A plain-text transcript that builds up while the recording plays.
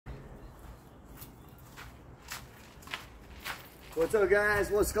What's up,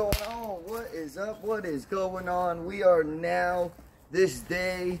 guys? What's going on? What is up? What is going on? We are now, this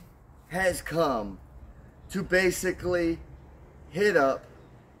day has come to basically hit up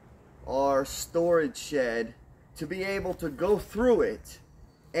our storage shed to be able to go through it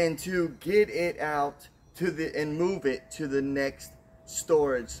and to get it out to and move it to the next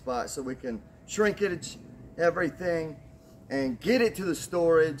storage spot so we can shrink it, everything, and get it to the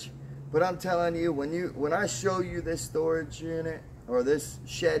storage. But I'm telling you, when I show you this storage unit or this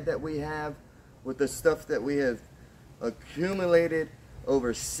shed that we have with the stuff that we have accumulated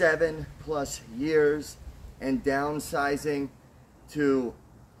over 7+ years and downsizing to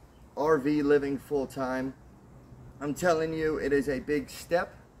RV living full-time, I'm telling you, it is a big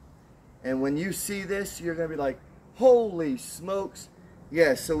step. And when you see this, you're gonna be like, holy smokes.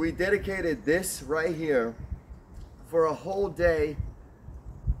 Yes, so we dedicated this right here for a whole day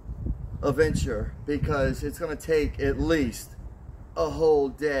adventure because it's going to take at least a whole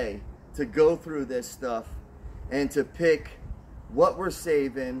day to go through this stuff and to pick what we're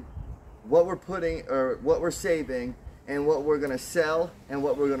saving, what we're putting, or what we're saving, and what we're going to sell and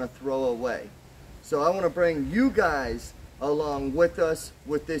what we're going to throw away. So I want to bring you guys along with us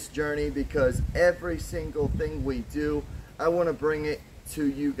with this journey because every single thing we do, I want to bring it to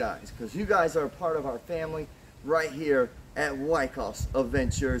you guys because you guys are a part of our family right here at Wykoffs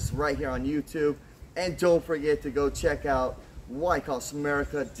Adventures right here on YouTube. And don't forget to go check out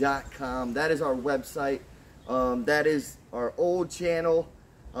wykoffsamerica.com. That is our website. That is our old channel.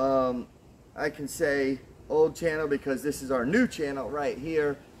 I can say old channel because this is our new channel right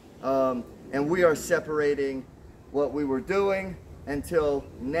here. And we are separating what we were doing until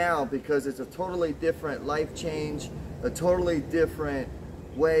now because it's a totally different life change, a totally different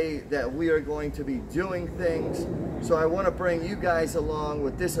way that we are going to be doing things. So I want to bring you guys along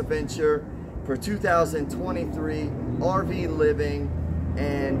with this adventure for 2023 RV living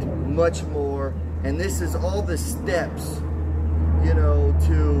and much more. And this is all the steps, you know,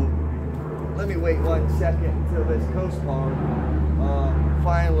 to, let me wait 1 second until this coast guard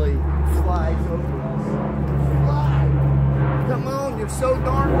finally flies over us. Fly! Come on, you're so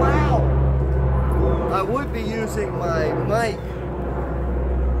darn loud. I would be using my mic,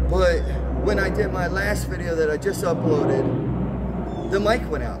 but when I did my last video that I just uploaded, the mic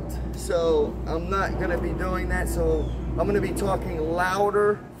went out. So I'm not gonna be doing that. So I'm gonna be talking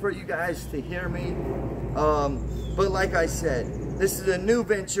louder for you guys to hear me. But like I said, this is a new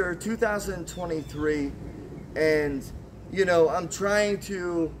venture, 2023. And you know, I'm trying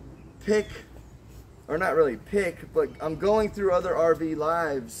to pick, or not really pick, but I'm going through other RV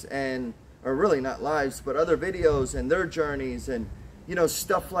lives and, or really not lives, but other videos and their journeys and, you know,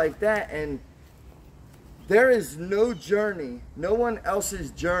 stuff like that. And there is no journey, no one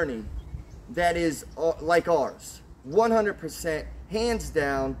else's journey that is like ours. 100%, hands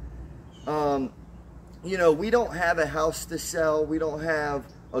down. You know, we don't have a house to sell. We don't have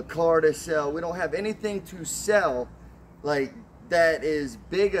a car to sell. We don't have anything to sell like that is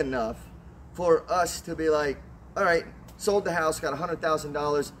big enough for us to be like, all right, sold the house, got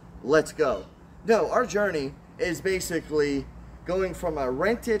 $100,000, let's go. No, our journey is basically going from a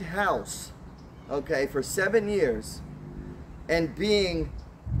rented house, okay, for 7 years and being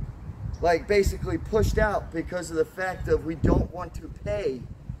like basically pushed out because of the fact of we don't want to pay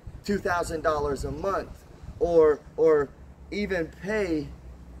 $2,000 a month or even pay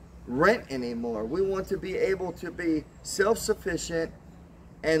rent anymore. We want to be able to be self-sufficient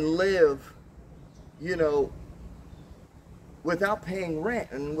and live, you know, without paying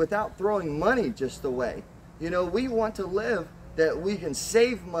rent and without throwing money just away. You know, we want to live that we can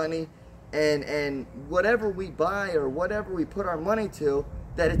save money and whatever we buy or whatever we put our money to,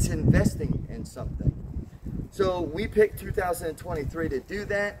 that it's investing in something. So we picked 2023 to do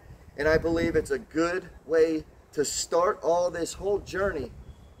that, and I believe it's a good way to start all this whole journey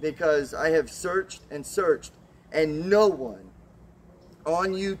because I have searched and searched and no one on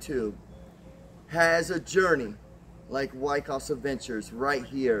YouTube has a journey like Wykoffs Adventures right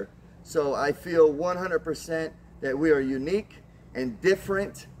here. So I feel 100% that we are unique and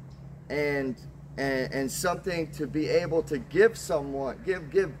different and something to be able to give someone,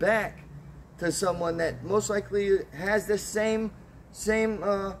 give back to someone that most likely has the same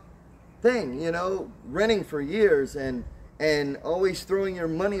thing, you know, renting for years and always throwing your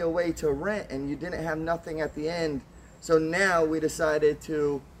money away to rent and you didn't have nothing at the end. So now we decided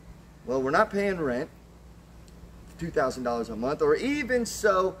to, well, we're not paying rent, $2,000 a month, or even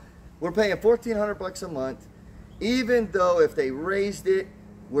so, we're paying $1,400 a month, even though if they raised it,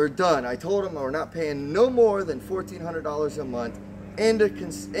 we're done. I told them we're not paying no more than $1,400 a month. End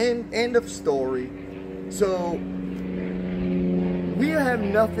of story. So we have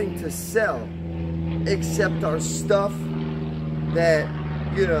nothing to sell except our stuff that,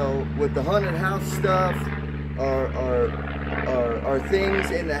 you know, with the haunted house stuff, our things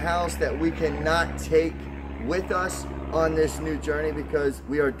in the house that we cannot take with us on this new journey because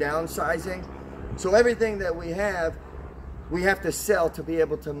we are downsizing. So everything that we have to sell to be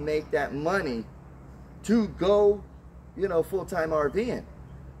able to make that money to go, you know, full-time RVing,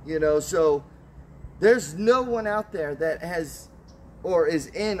 you know. So there's no one out there that has or is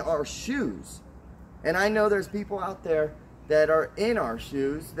in our shoes. And I know there's people out there that are in our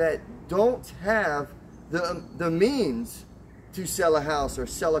shoes that don't have the means to sell a house or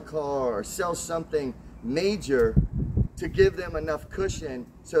sell a car or sell something major to give them enough cushion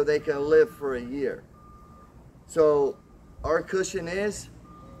so they can live for a year. So our cushion is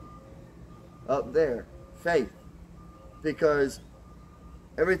up there, faith. Because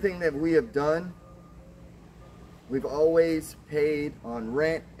everything that we have done, we've always paid on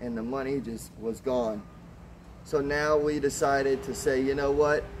rent and the money just was gone. So now we decided to say, you know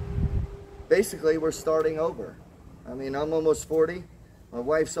what? Basically, we're starting over. I mean, I'm almost 40. My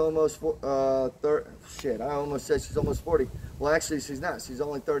wife's almost 30. Shit, I almost said she's almost 40. Well, actually, she's not. She's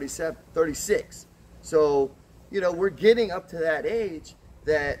only 36. So, you know, we're getting up to that age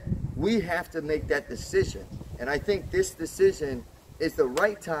that we have to make that decision. And I think this decision is the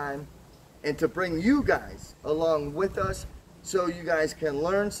right time and to bring you guys along with us so you guys can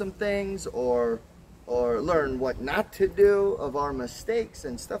learn some things or learn what not to do of our mistakes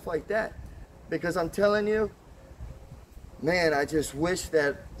and stuff like that. Because I'm telling you, man, I just wish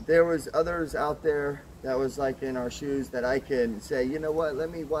that there was others out there that was like in our shoes that I can say, you know what, let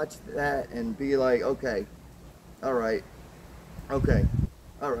me watch that and be like, okay, all right, okay,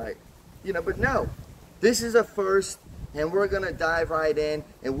 all right. You know, but no, this is a first and we're going to dive right in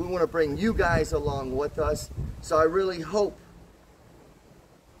and we want to bring you guys along with us. So I really hope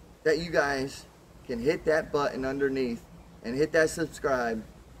that you guys can hit that button underneath and hit that subscribe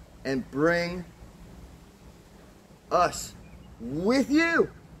and bring us with you,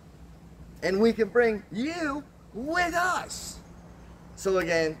 and we can bring you with us. So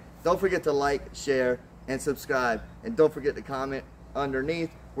again, don't forget to like, share, and subscribe, and don't forget to comment underneath.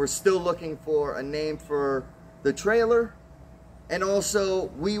 We're still looking for a name for the trailer, and also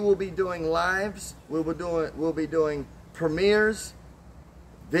we will be doing lives. We'll be doing premieres,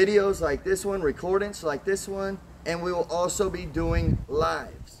 videos like this one, recordings like this one, and we will also be doing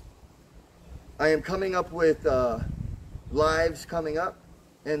lives. I am coming up with lives coming up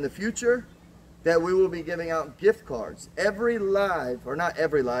in the future that we will be giving out gift cards. Every live, or not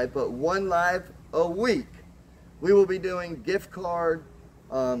every live, but one live a week, we will be doing gift card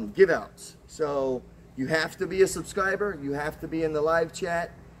give outs. So you have to be a subscriber, you have to be in the live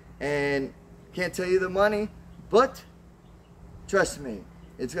chat, and can't tell you the money, but trust me,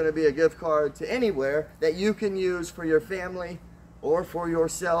 it's going to be a gift card to anywhere that you can use for your family or for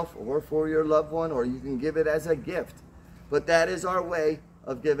yourself or for your loved one, or you can give it as a gift. But that is our way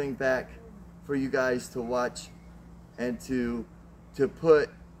of giving back for you guys to watch and to put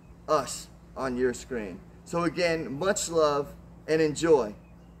us on your screen. So again, much love and enjoy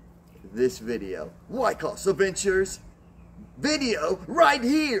this video. Wykoffs Adventures video right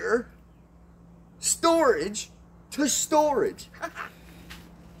here. Storage to storage.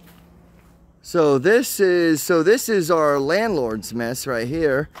 So this is our landlord's mess right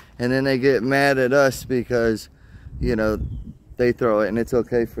here, and then they get mad at us because, you know, they throw it and it's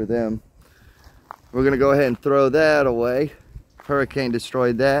okay for them. We're gonna go ahead and throw that away. Hurricane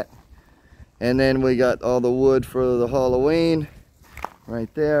destroyed that. And then we got all the wood for the Halloween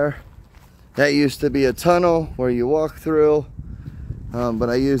right there. That used to be a tunnel where you walk through, but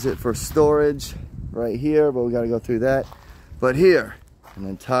I use it for storage right here, but we got to go through that. But here, and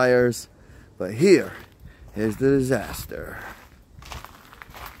then tires, but here is the disaster.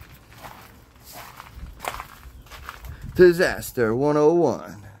 Disaster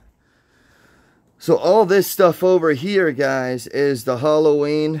 101. So all this stuff over here, guys, is the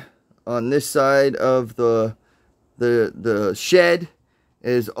Halloween. On this side of the shed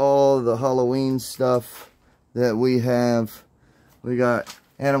is all the Halloween stuff that we have. We got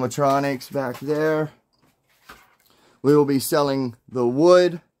animatronics back there. We will be selling the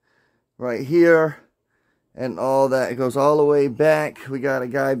wood right here, and all that. It goes all the way back. We got a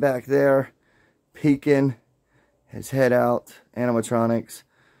guy back there peeking his head out. Animatronics.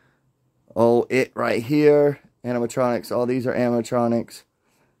 Oh, it right here. Animatronics. All these are animatronics.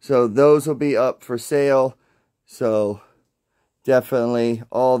 So those will be up for sale. So definitely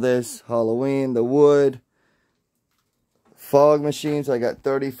all this Halloween, the wood, fog machines. I got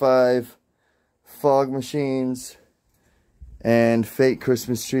 35 fog machines. and fake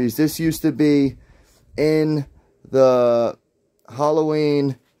Christmas trees. This used to be in the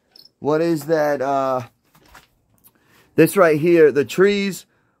Halloween, what is that? This right here, the trees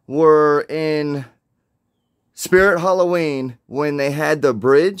were in Spirit Halloween when they had the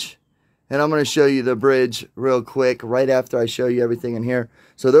bridge. And I'm going to show you the bridge real quick right after I show you everything in here.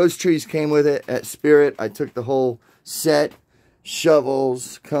 So those trees came with it at Spirit. I took the whole set,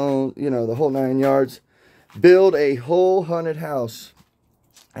 shovels, cone, you know, the whole 9 yards. Build a whole haunted house.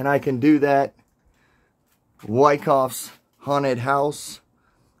 And I can do that. Wykoffs haunted house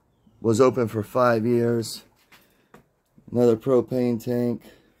was open for 5 years. Another propane tank.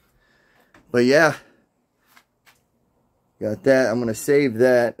 But yeah. Got that. I'm going to save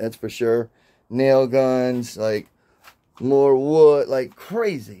that. That's for sure. Nail guns. Like more wood. Like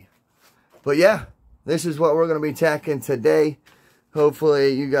crazy. But yeah. This is what we're going to be tackling today.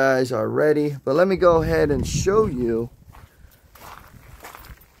 Hopefully you guys are ready. But let me go ahead and show you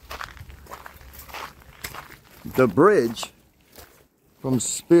the bridge from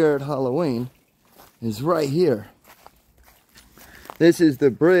Spirit Halloween is right here. This is the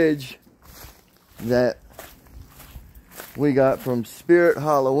bridge that we got from Spirit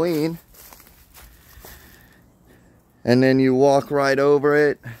Halloween. And then you walk right over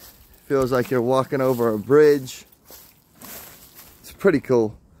it. Feels like you're walking over a bridge. It's pretty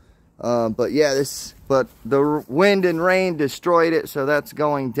cool. But yeah, but the wind and rain destroyed it, so that's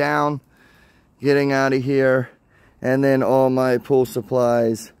going down. Getting out of here. And then all my pool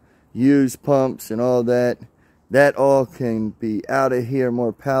supplies, used pumps and all that. That all can be out of here.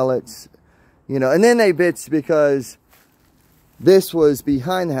 More pallets. You know, and then they bitched because this was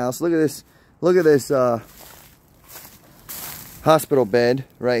behind the house. Look at this. Look at this hospital bed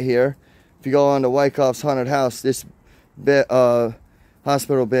right here. If you go on to Wykoffs haunted house, this bed,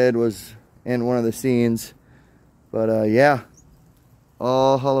 hospital bed was in one of the scenes. But yeah,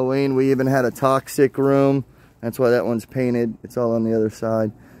 all Halloween. We even had a toxic room. That's why that one's painted. It's all on the other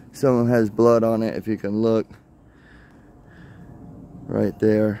side. Some of them has blood on it, if you can look. Right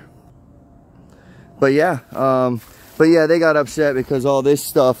there. But yeah, they got upset because all this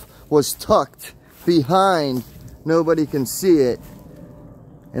stuff was tucked behind. Nobody can see it.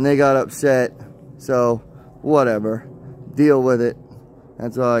 And they got upset. So, whatever. Deal with it.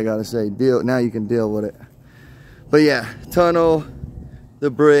 That's all I gotta say. Now you can deal with it. But yeah, tunnel, the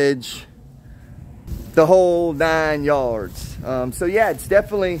bridge, the whole 9 yards. So yeah, it's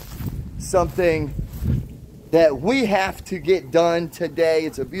definitely something that we have to get done today.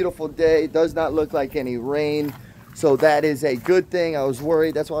 It's a beautiful day. It does not look like any rain. So that is a good thing. I was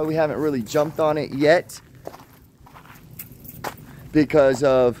worried. That's why we haven't really jumped on it yet. Because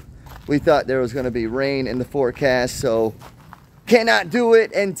we thought there was going to be rain in the forecast. So cannot do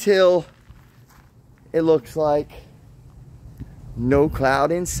it until it looks like no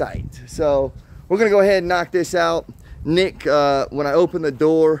cloud in sight. So we're going to go ahead and knock this out. Nick, when I opened the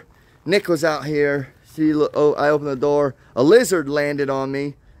door, Nick was out here. I opened the door. A lizard landed on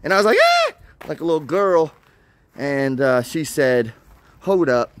me. And I was like, ah! Like a little girl. And she said, hold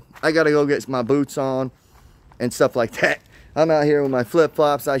up. I got to go get my boots on and stuff like that. I'm out here with my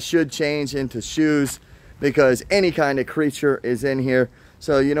flip-flops. I should change into shoes because any kind of creature is in here.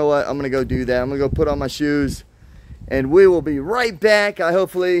 So you know what? I'm going to go do that. I'm going to go put on my shoes. And we will be right back.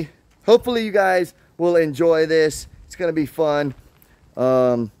 Hopefully you guys will enjoy this. It's going to be fun.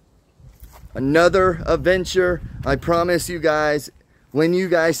 Another adventure. I promise you guys, when you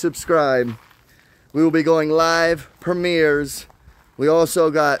guys subscribe, we will be going live premieres. We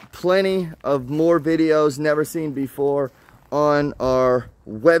also got plenty of more videos never seen before on our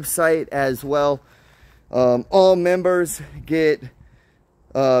website as well. All members get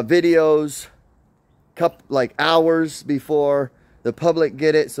videos like hours before the public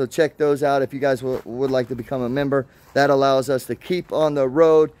get it. So check those out if you guys would like to become a member. That allows us to keep on the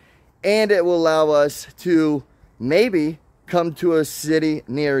road. And it will allow us to maybe come to a city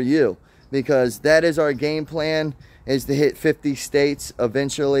near you. Because that is our game plan, is to hit 50 states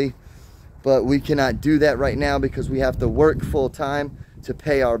eventually. But we cannot do that right now because we have to work full time to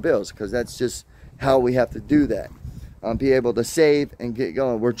pay our bills. Because that's just how we have to do that. Be able to save and get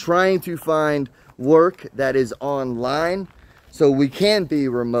going. We're trying to find work that is online. So we can be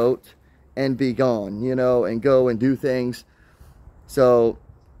remote and be gone, you know, and go and do things. So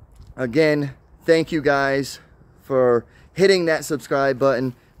again, thank you guys for hitting that subscribe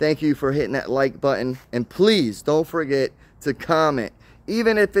button. Thank you for hitting that like button. And please don't forget to comment.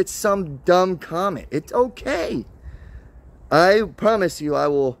 Even if it's some dumb comment, it's okay. I promise you I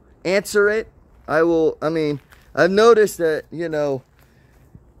will answer it. I've noticed that, you know,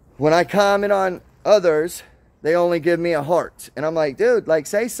 when I comment on others, they only give me a heart. And I'm like, dude, like,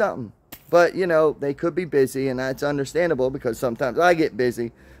 say something. But, you know, they could be busy, and that's understandable because sometimes I get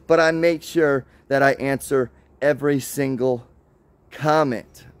busy. But I make sure that I answer every single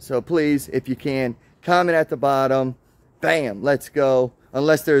comment. So please, if you can, comment at the bottom. Bam, let's go.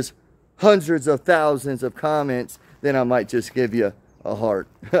 Unless there's hundreds of thousands of comments, then I might just give you a heart.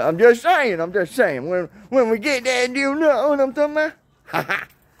 I'm just saying. When we get there, you know what I'm talking about?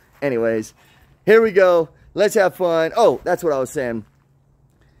 Anyways, here we go. Let's have fun. Oh, that's what I was saying.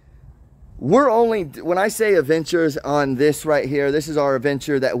 We're only, when I say adventures on this right here, this is our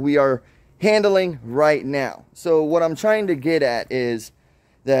adventure that we are handling right now. So what I'm trying to get at is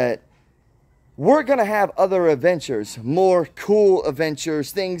that we're going to have other adventures, more cool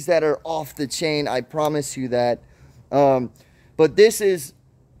adventures, things that are off the chain. I promise you that. But this is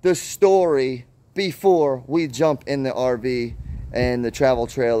the story before we jump in the RV and the travel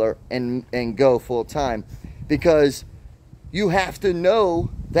trailer and go full time. Because you have to know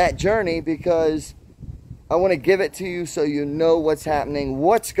that journey, because I want to give it to you so you know what's happening,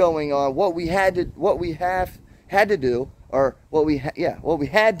 what's going on, what we had to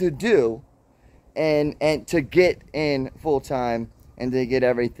do, and to get in full time and to get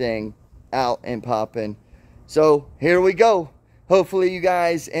everything out and popping. So here we go. Hopefully you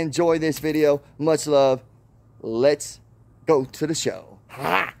guys enjoy this video. Much love. Let's go to the show.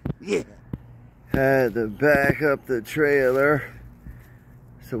 Ha! Yeah. Had to back up the trailer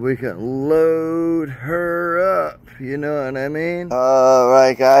so we can load her up, you know what I mean?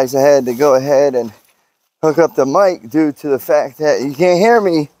 Alright guys, I had to go ahead and hook up the mic due to the fact that you can't hear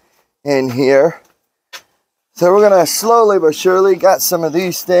me in here. So we're gonna slowly but surely, got some of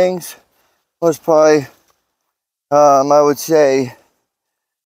these things. Was probably, I would say,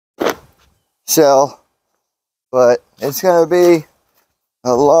 sell, but it's gonna be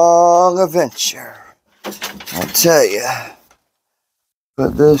a long adventure, I'll tell you.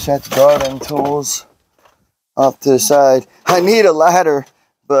 Put this, that's garden tools, off to the side. I need a ladder,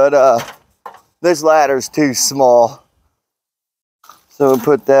 but this ladder's too small. So we'll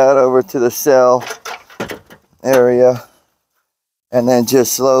put that over to the cell area. And then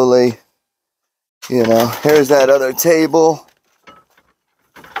just slowly, you know, here's that other table.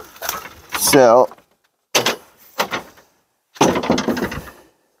 So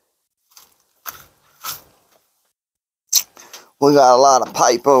we got a lot of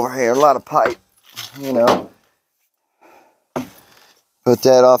pipe over here, a lot of pipe, you know. Put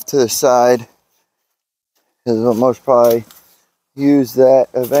that off to the side, because we'll most probably use that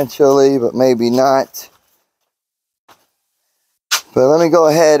eventually, but maybe not. But let me go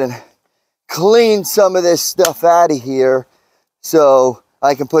ahead and clean some of this stuff out of here so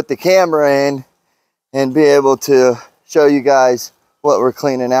I can put the camera in and be able to show you guys what we're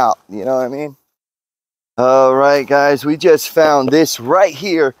cleaning out, you know what I mean? All right, guys, we just found this right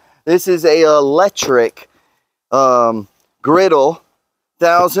here. This is a electric griddle,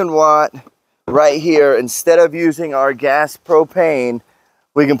 1,000-watt, right here. Instead of using our gas propane,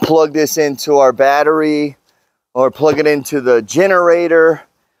 we can plug this into our battery or plug it into the generator.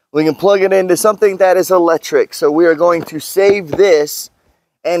 We can plug it into something that is electric. So we are going to save this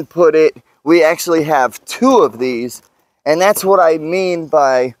and put it, we actually have 2 of these, and that's what I mean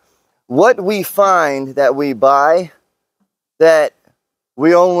by what we find that we buy that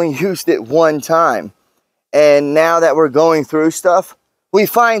we only used it one time. And now that we're going through stuff, we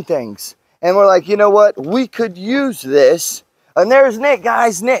find things. And we're like, you know what? We could use this. And there's Nick,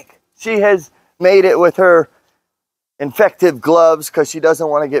 guys, Nick. She has made it with her infective gloves because she doesn't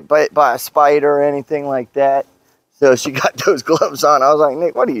want to get bit by a spider or anything like that. So she got those gloves on. I was like,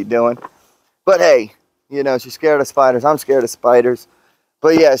 Nick, what are you doing? But hey, you know, she's scared of spiders. I'm scared of spiders.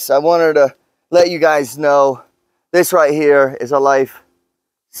 But yes, I wanted to let you guys know this right here is a life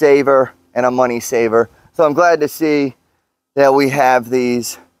saver and a money saver. So I'm glad to see that we have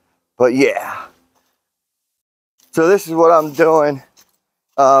these. But yeah. So this is what I'm doing.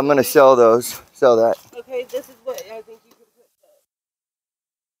 I'm going to sell that. Okay, this is what I think you could put that.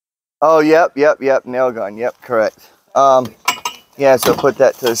 Oh, yep. Nail gun. Yep, correct. Yeah, so put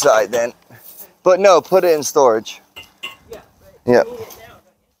that to the side then. But no, put it in storage. Yeah, but yep. you need it now, don't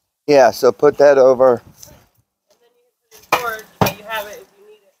you? Yeah, so put that over. And then you can put it in storage, but you have it if you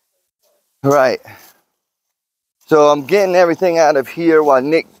need it. Right. So I'm getting everything out of here while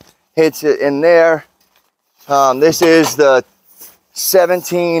Nick hits it in there. This is the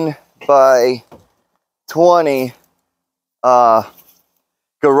 17 by 20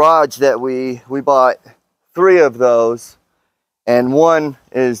 garage that we bought 3 of those, and 1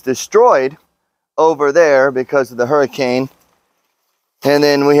 is destroyed over there because of the hurricane, and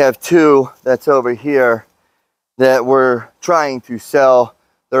then we have 2 that's over here that we're trying to sell.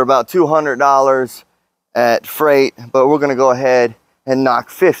 They're about $200 at freight, but we're gonna go ahead and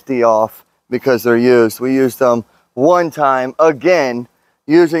knock 50 off because they're used. We used them one time, again,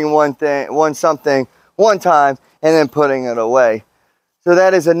 using one something one time and then putting it away. So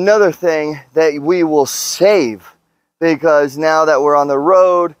that is another thing that we will save, because now that we're on the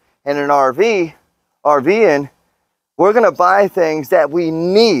road and an RVing, we're gonna buy things that we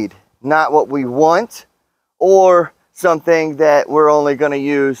need, not what we want, or something that we're only gonna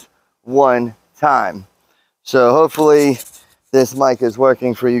use one time. So hopefully this mic is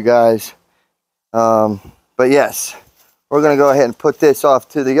working for you guys. But yes, we're gonna go ahead and put this off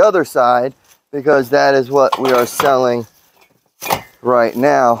to the other side because that is what we are selling right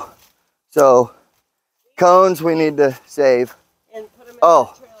now. So cones we need to save. And put them in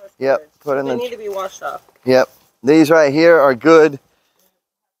Oh, the trailer yep, storage. put in They the, need to be washed off. yep. These right here are good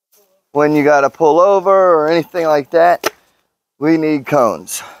when you gotta pull over or anything like that. We need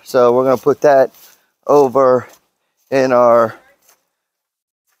cones. So we're gonna put that over in our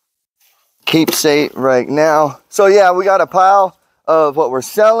keepsake right now. So yeah, we got a pile of what we're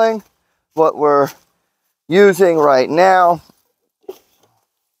selling, what we're using right now,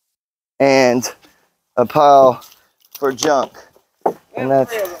 and a pile for junk. And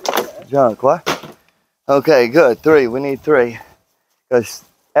that's junk. What? Okay, good. 3. We need 3 because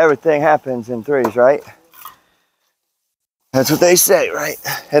everything happens in 3s, right? That's what they say, right?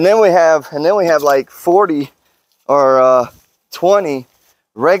 And then we have like 40 or 20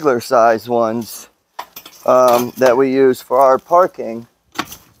 regular size ones that we use for our parking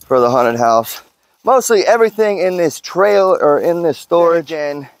for the haunted house. Mostly everything in this trail or in this storage,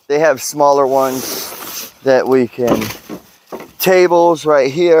 and they have smaller ones that we can, tables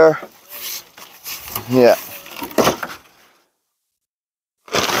right here. Yeah.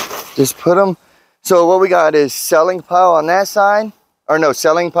 Just put them. So what we got is selling pile on that side, or no,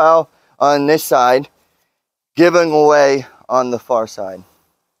 selling pile on this side, giving away on the far side.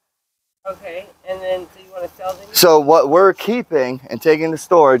 Okay, and then so you want to sell these? So what we're keeping and taking to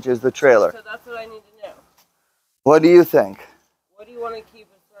storage is the trailer. So that's what I need to know. What do you think? What do you want to keep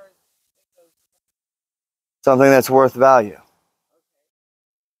as far as Something that's worth value. okay.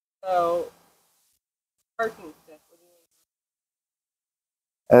 So parking stuff, what do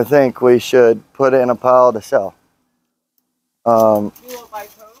you I think we should put it in a pile to sell. you won't buy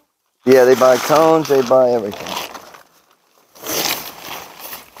cones? Yeah, they buy cones, they buy everything.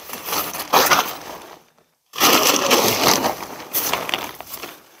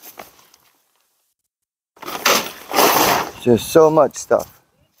 Just so much stuff.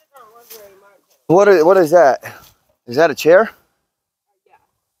 What is that? Is that a chair? Yeah.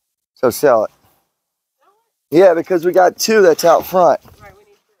 So sell it. Yeah, because we got 2 that's out front. Right, we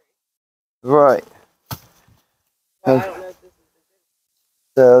need 3. Right. Well, I don't know if this is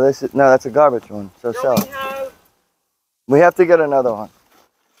the So this is, no, that's a garbage one. So sell it. We have to get another one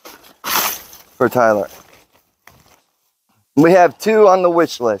for Tyler. We have 2 on the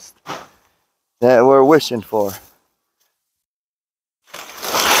wish list that we're wishing for.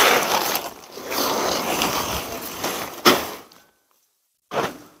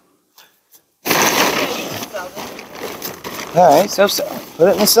 All right, so put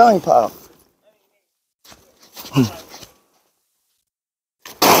it in the selling pile.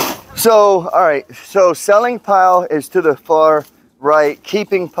 So, all right, so selling pile is to the far right.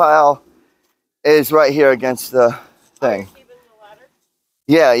 Keeping pile is right here against the thing. keeping the ladder?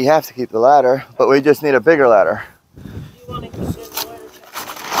 Yeah, you have to keep the ladder, but we just need a bigger ladder. Do you want to keep it in the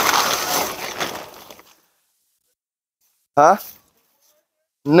ladder? Huh?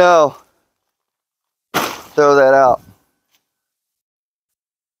 No. Throw that out.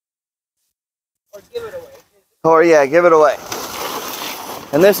 Or give it away? Or yeah, give it away.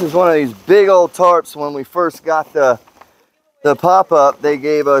 And this is one of these big old tarps. When we first got the pop-up, they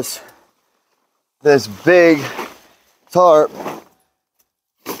gave us this big tarp.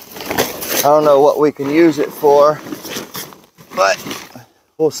 I don't know what we can use it for, but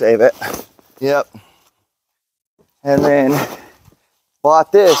we'll save it. Yep. And then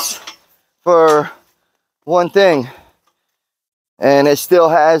bought this for one thing, and it still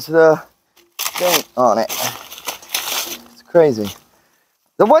has the thing on it. It's crazy.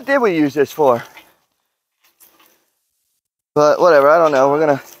 So what did we use this for? But whatever, I don't know. We're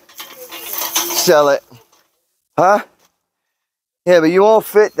gonna sell it. Huh? Yeah, but you won't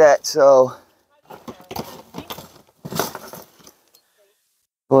fit that, so.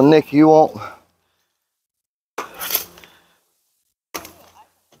 Well, Nick, you won't.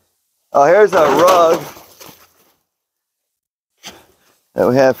 Oh, here's a rug that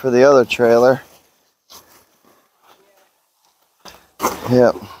we have for the other trailer.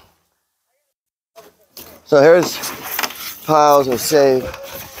 Yep. So here's piles of save.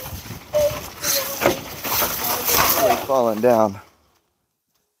 Falling down.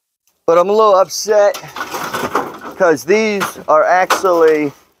 But I'm a little upset because these are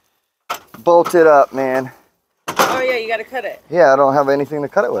actually bolted up, man. Oh yeah, you gotta cut it. Yeah, I don't have anything to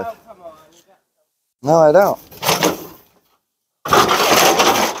cut it with. Oh, come on. You got No, I don't.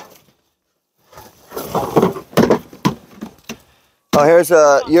 Oh,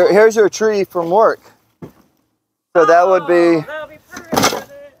 here's your tree from work. So that would be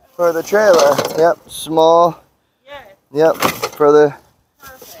perfect for the trailer. Yep, small. Yes. Yep, for the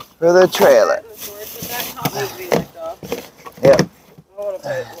trailer. That top needs to be licked off. Yep. I want to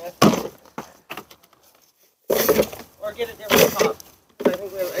put it with. Or get a different top. I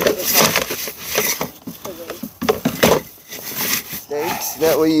think we have extra top. Stakes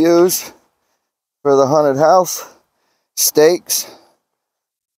that we use for the haunted house. Stakes,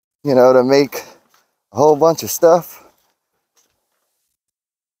 you know, to make a whole bunch of stuff.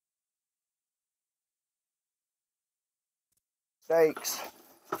 Stakes.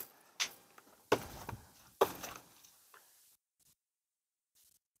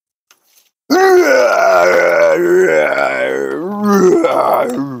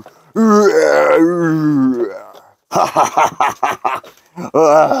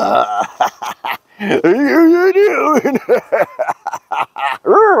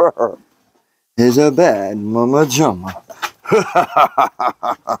 Is a bad mama jumma.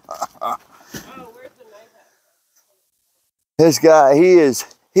 This guy, he is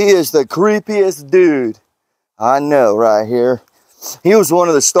the creepiest dude I know right here. He was one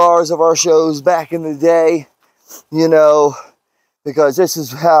of the stars of our shows back in the day, you know, because this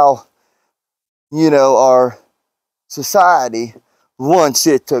is how, you know, our society wants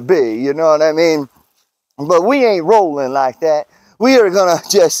it to be, you know what I mean? But we ain't rolling like that. We are gonna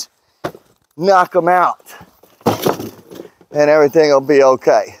just knock them out and everything will be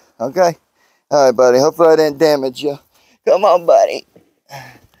okay. Okay? All right, buddy. Hopefully I didn't damage you. Come on, buddy.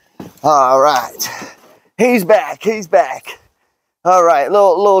 All right. He's back. He's back. All right.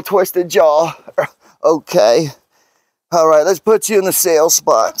 Little twisted jaw. Okay. All right. Let's put you in the sale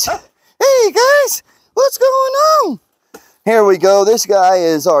spot. Hey, guys. What's going on? Here we go. This guy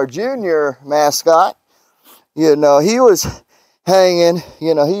is our junior mascot. You know, he was hanging.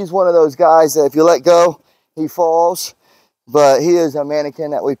 You know, he's one of those guys that if you let go, he falls. But he is a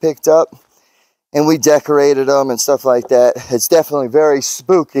mannequin that we picked up. And we decorated him and stuff like that. It's definitely very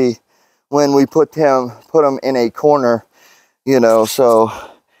spooky when we put him in a corner, you know. So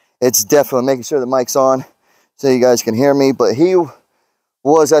it's definitely making sure the mic's on so you guys can hear me. But he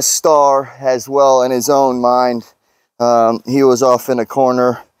was a star as well in his own mind. He was off in a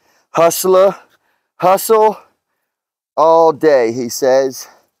corner. Hustler, hustle all day, he says.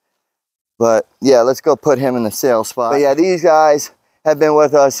 But yeah, let's go put him in the sale spot. But yeah, these guys have been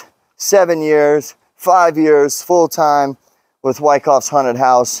with us 7 years, 5 years, full-time with Wykoffs Haunted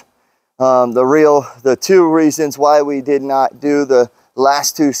House. The two reasons why we did not do the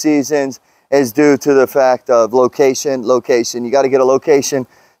last 2 seasons is due to the fact of location. You got to get a location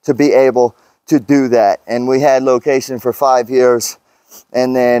to be able to do that. And we had location for 5 years.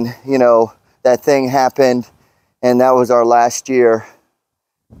 And then, you know, that thing happened and that was our last year.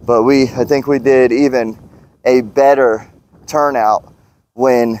 But I think we did even a better turnout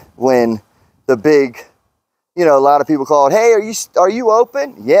when the big, you know, a lot of people called, hey, are you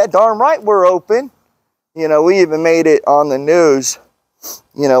open? Yeah, darn right we're open. You know, we even made it on the news.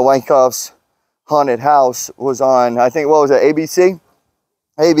 You know, Wykoffs Haunted House was on, I think, what was it, ABC?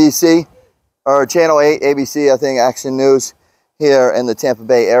 ABC, or Channel 8, ABC, I think, Action News here in the Tampa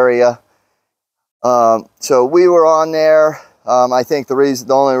Bay area. So we were on there. I think the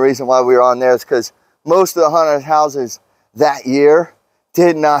only reason why we were on there is because most of the haunted houses that year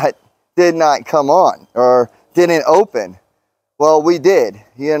did not come on or didn't open. Well, we did.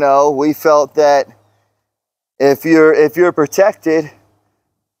 You know, we felt that if you're protected,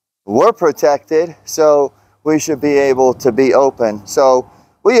 we're protected, so we should be able to be open. So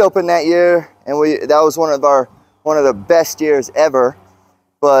we opened that year, and that was one of the best years ever.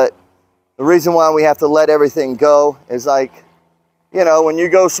 But the reason why we have to let everything go is, like, you know, when you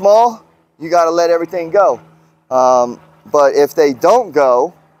go small, you got to let everything go. But if they don't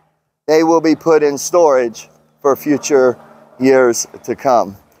go, they will be put in storage for future years to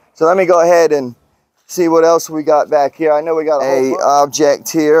come. So let me go ahead and see what else we got back here. I know we got a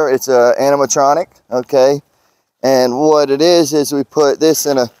object here. It's an animatronic, okay? And what it is we put this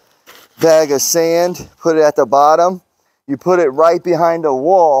in a bag of sand, put it at the bottom. You put it right behind a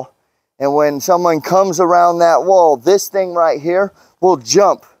wall, And when someone comes around that wall, this thing right here will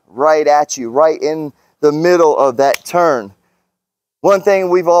jump right at you, right in the middle of that turn. One thing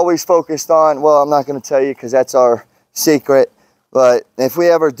we've always focused on, well, I'm not going to tell you because that's our secret, but if we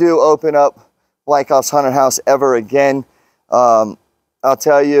ever do open up Wykoffs Haunted House ever again, I'll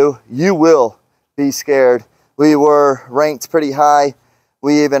tell you, you will be scared. We were ranked pretty high.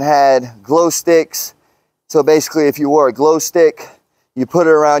 We even had glow sticks. So basically, if you wore a glow stick, you put it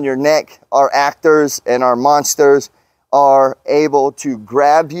around your neck, our actors and our monsters are able to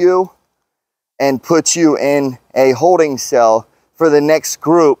grab you and put you in a holding cell for the next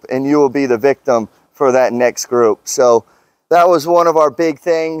group, and you will be the victim for that next group. So that was one of our big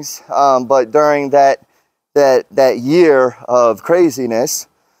things. But during that year of craziness,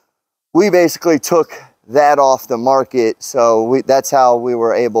 we basically took that off the market. So that's how we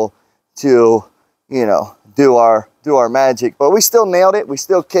were able to, you know, do our magic. But we still nailed it. We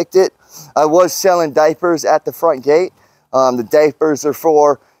still kicked it. I was selling diapers at the front gate. The diapers are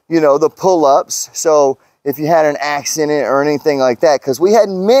for, you know, the pull-ups. So if you had an accident or anything like that, because we had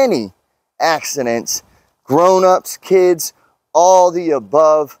many accidents, grown-ups, kids, all the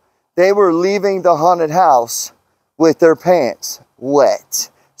above, they were leaving the haunted house with their pants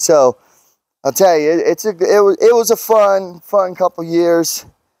wet. So I'll tell you, it was a fun couple years.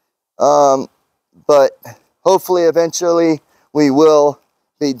 But hopefully eventually we will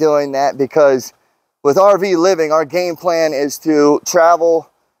be doing that, because with RVliving, our game plan is to travel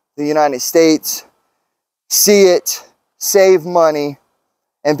the United States, see it, save money,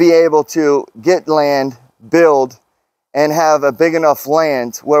 and be able to get land, build, and have a big enough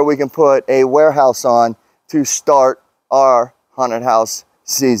land where we can put a warehouse on to start our haunted house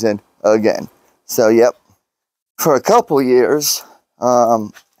season again. So, yep, for a couple years,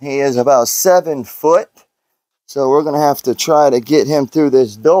 he is about 7 foot. So we're going to have to try to get him through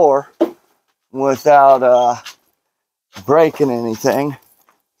this door without breaking anything.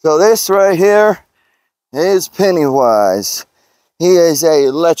 So this right here is Pennywise. He is a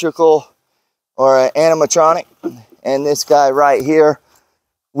electrical or an animatronic. And this guy right here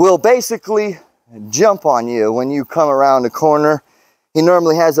will basically jump on you when you come around the corner. He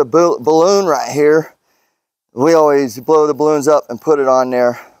normally has a balloon right here. We always blow the balloons up and put it on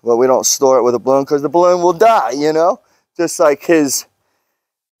there, but we don't store it with a balloon because the balloon will die, you know, just like his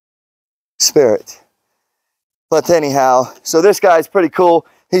spirit. But anyhow, so this guy's pretty cool.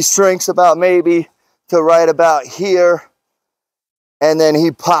 He shrinks about maybe to right about here, and then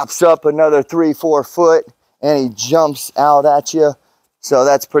he pops up another 3-4 foot and he jumps out at you. So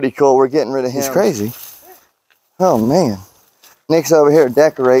that's pretty cool. We're getting rid of him. He's crazy. Oh man. Nick's over here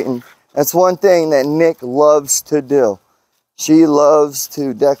decorating. That's one thing that Nick loves to do. She loves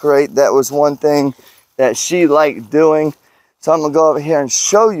to decorate. That was one thing that she liked doing. So I'm gonna go over here and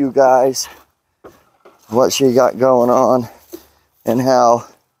show you guys what she got going on and how.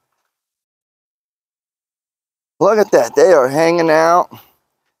 Look at that. They are hanging out.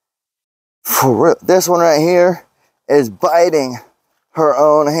 For real. This one right here is biting her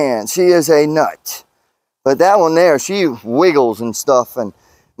own hand. She is a nut. But that one there, she wiggles and stuff and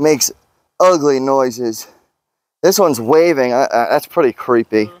makes ugly noises. This one's waving. That's pretty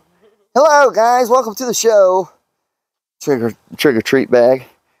creepy. Hello, guys. Welcome to the show. Trick or treat bag.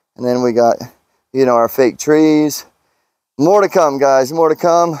 And then we got, you know, our fake trees. More to come, guys. More to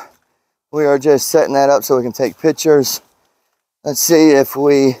come. We are just setting that up so we can take pictures. Let's see if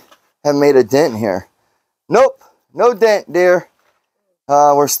we have made a dent here. Nope. No dent, dear.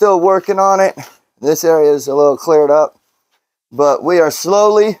 We're still working on it. This area is a little cleared up. But we are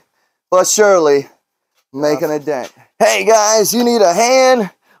slowly but surely making a dent. Hey guys, you need a hand?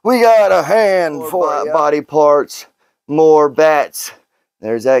 We got a hand for body parts, more bats.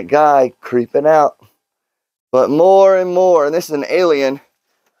 There's that guy creeping out. But more and more, and this is an alien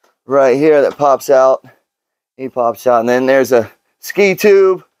right here that pops out. He pops out, and then there's a ski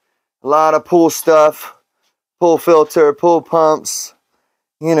tube, a lot of pool stuff, pool filter, pool pumps,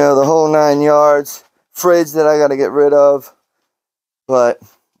 you know, the whole 9 yards. Fridge that I got to get rid of,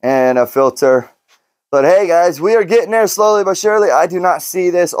 and a filter. But hey guys, we are getting there slowly but surely. I do not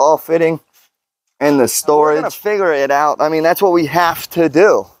see this all fitting in the storage. We're gonna figure it out. I mean, that's what we have to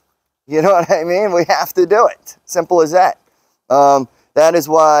do. You know what I mean? We have to do it. Simple as that. That is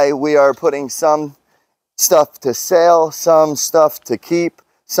why we are putting some stuff to sell, some stuff to keep,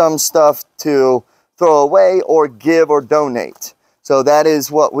 some stuff to throw away or give or donate. So that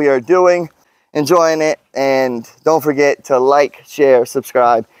is what we are doing. Enjoying it, and don't forget to like, share,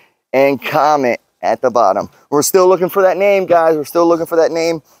 subscribe, and comment at the bottom. We're still looking for that name, guys. We're still looking for that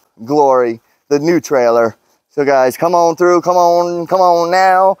name. Glory, the new trailer. So guys, come on through, come on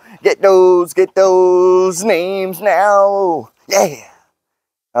now. Get those names now. Yeah.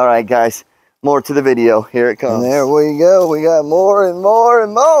 All right, guys, more to the video. Here it comes. And there we go. We got more and more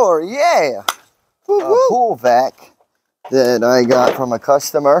and more. Yeah. A pool vac that I got from a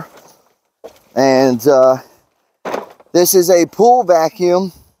customer. And this is a pool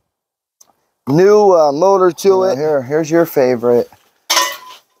vacuum. New motor to it. Here's your favorite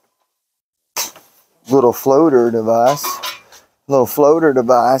little floater device.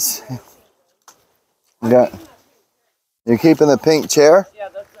 You're keeping the pink chair? Yeah,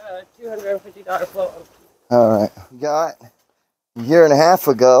 that's a $250 float. All right. Got a year and a half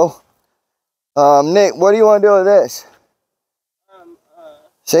ago. Nick, what do you want to do with this?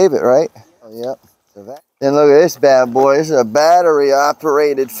 Save it, right? Oh, yep. And look at this bad boy. This is a battery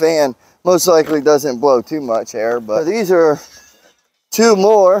operated fan. Most likely doesn't blow too much air, but these are two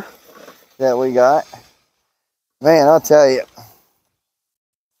more that we got. Man, I'll tell you.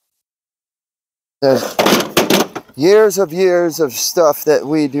 There's years of stuff that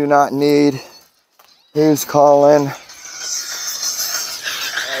we do not need. Who's calling?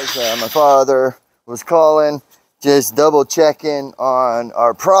 As my father was calling, just double checking on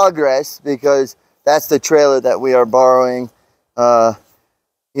our progress, because that's the trailer that we are borrowing,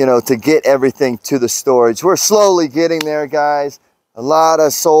 you know, to get everything to the storage. We're slowly getting there, guys. A lot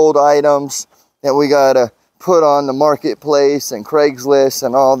of sold items that we gotta put on the marketplace and Craigslist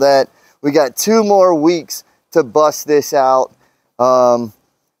and all that. We got 2 more weeks to bust this out.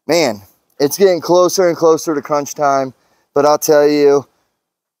 Man, it's getting closer and closer to crunch time, but I'll tell you,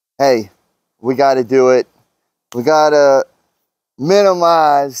 hey, we got to do it. We got to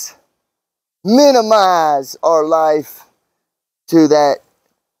minimize our life to that.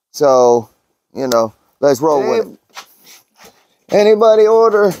 So, you know, let's roll with it. Anybody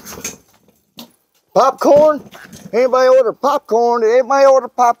order popcorn? Anybody order popcorn? Did anybody order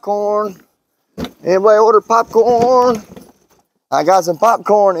popcorn? Anybody order popcorn? I got some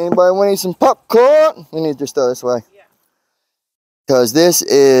popcorn. Anybody want to eat some popcorn? We need to just throw this way. Yeah. Because this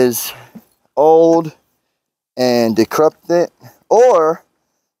is old and decrepit. Or,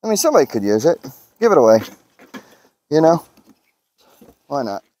 I mean, somebody could use it. Give it away. You know? Why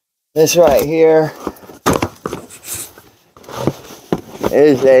not? This right here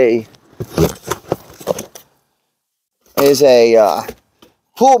is a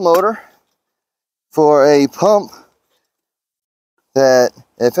pool motor for a pump that,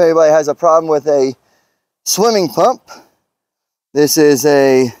 if anybody has a problem with a swimming pump, this is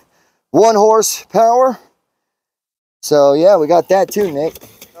a 1 horsepower. So yeah, we got that too, Nick.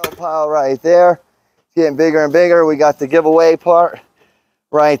 Pile right there. It's getting bigger and bigger. We got the giveaway part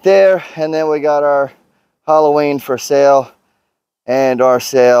right there, and then we got our Halloween for sale and our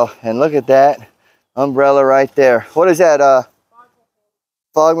sale. And look at that umbrella right there. What is that?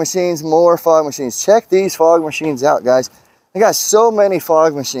 Fog machines, more fog machines. Check these fog machines out, guys. I got so many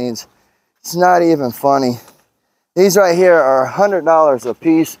fog machines. It's not even funny. These right here are $100 a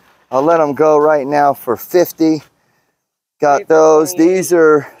piece. I'll let them go right now for $50. Got those. These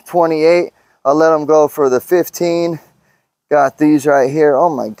are $28. I'll let them go for the $15. Got these right here. Oh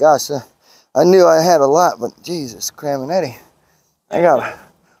my gosh. I knew I had a lot, but Jesus, Craminetti. I got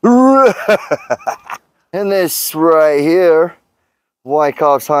and this right here,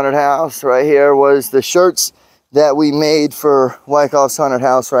 Wykoffs Haunted House right here, was the shirts that we made for Wykoffs Haunted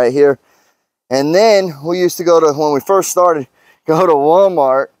House right here. And then we used to go to, when we first started, go to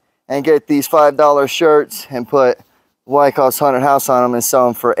Walmart and get these $5 shirts and put Wykoffs Haunted House on them and sell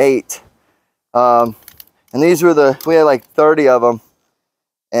them for $8. And these were we had like 30 of them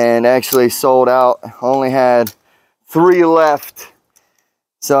and actually sold out. Only had 3 left.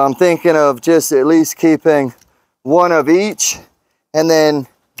 So I'm thinking of just at least keeping 1 of each and then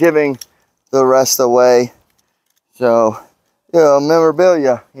giving the rest away. So, you know,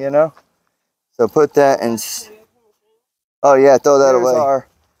 memorabilia, you know. So put that in. Oh yeah, throw that away. Our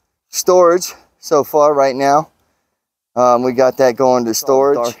storage so far right now. We got that going to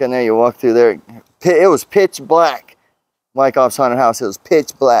storage. Dark in there. You walk through there. It was pitch black. Wykoffs Haunted House. It was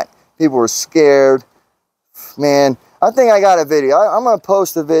pitch black. People were scared. Man, I think I got a video. I'm gonna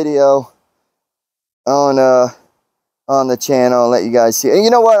post a video on the channel and let you guys see. And you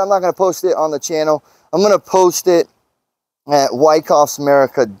know what? I'm not gonna post it on the channel. I'm gonna post it at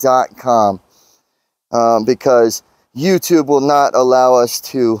wykoffsamerica.com because YouTube will not allow us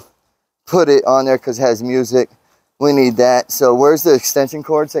to put it on there because it has music. We need that. So where's the extension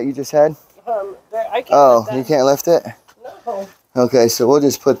cords that you just had? I can't oh, you can't lift it? No. Okay, so we'll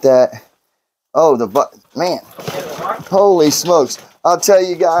just put that. Oh, man. Holy smokes. I'll tell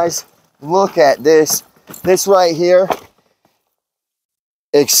you guys, look at this. this right here,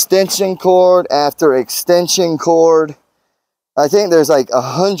 extension cord after extension cord. I think there's like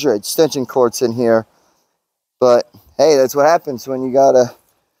 100 extension cords in here. But hey, that's what happens when you gotta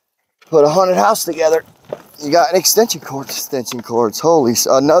put a haunted house together. You got an extension cords. Holy,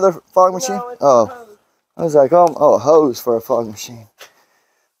 another fog machine? No, it's oh, a hose. I was like, oh, a hose for a fog machine.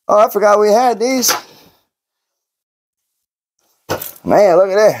 Oh, I forgot we had these. Man, look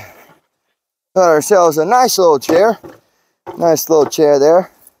at that. Got ourselves a nice little chair. Nice little chair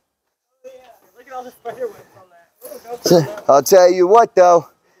there. Oh, yeah. Look at all the spider webs on that. Ooh, don't put them up. I'll tell you what though,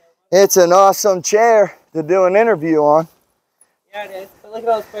 it's an awesome chair to do an interview on. Yeah, it is. But look at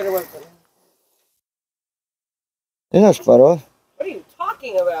all the spider webs in it. There's no spider web. What are you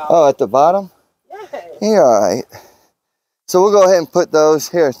talking about? Oh, at the bottom? Yes. Yeah, alright. So we'll go ahead and put those.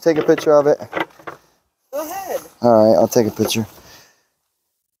 Here, take a picture of it. Go ahead. Alright, I'll take a picture.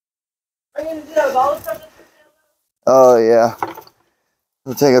 Are you going to do that with all the stuff that's Oh, yeah.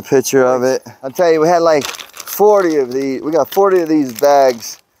 We'll take a picture of it. I'll tell you, we had like 40 of these. We got 40 of these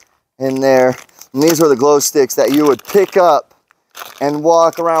bags in there. And these were the glow sticks that you would pick up and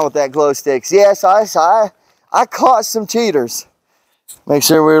walk around with that glow sticks. Yes, I caught some cheaters. Make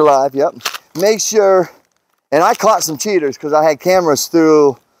sure we're live. Yep. Make sure, and I caught some cheaters because I had cameras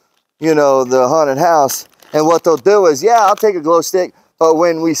through, you know, the haunted house. And what they'll do is, yeah, I'll take a glow stick. But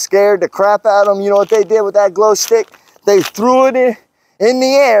when we scared the crap out of them, you know what they did with that glow stick? They threw it in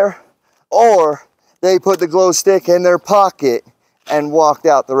the air, or they put the glow stick in their pocket and walked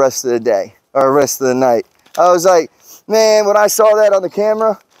out the rest of the day, or the rest of the night. I was like, man, when I saw that on the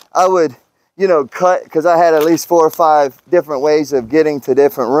camera, I would, you know, cut, because I had at least 4 or 5 different ways of getting to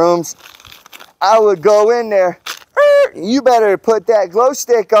different rooms. I would go in there, you better put that glow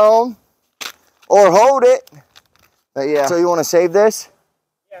stick on, or hold it. But yeah, so you want to save this?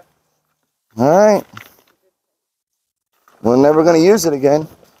 Yeah. All right. We're never going to use it again.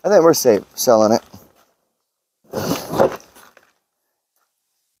 I think we're safe selling it.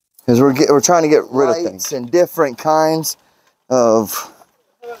 Because we're trying to get rid of things and different kinds of...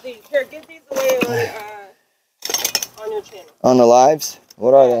 Here, give these away on your channel. On the lives?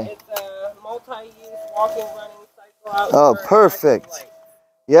 What are they? It's a multi-use walking, running, cycle out. Oh, perfect.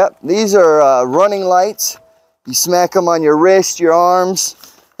 Yep, these are running lights. You smack them on your wrist, your arms,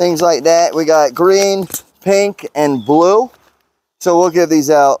 things like that. We got green, pink, and blue. So we'll give these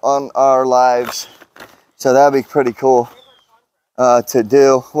out on our lives. So that'd be pretty cool to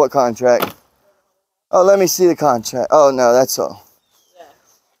do. What contract? Oh, let me see the contract. Oh, no, that's all. Yeah.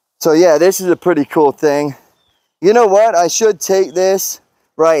 So yeah, this is a pretty cool thing. You know what? I should take this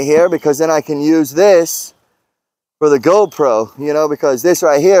right here because then I can use this for the GoPro, you know, because this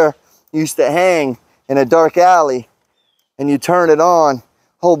right here used to hang in a dark alley and you turn it on, a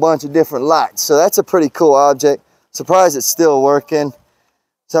whole bunch of different lights. So that's a pretty cool object. Surprised it's still working.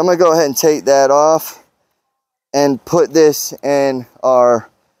 So I'm gonna go ahead and take that off and put this in our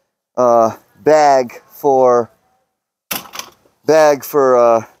bag for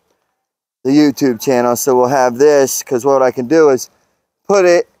the YouTube channel. So we'll have this, because what I can do is put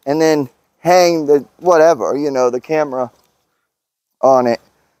it and then hang the whatever, you know, the camera on it.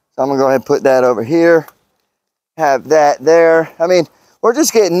 So I'm gonna go ahead and put that over here, have that there. I mean, we're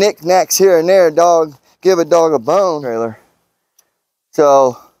just getting knickknacks here and there. Dog, give a dog a bone trailer.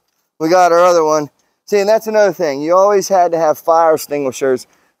 So we got our other one. See, and that's another thing. You always had to have fire extinguishers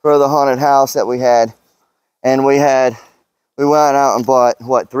for the haunted house that we had. And we went out and bought,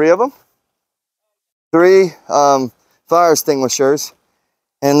 what, 3 of them? 3 fire extinguishers.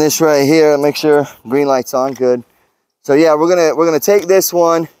 And this right here, make sure green light's on, good. So yeah, we're gonna take this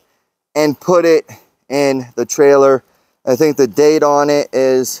one and put it in the trailer. I think the date on it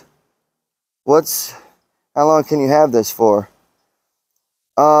is, how long can you have this for?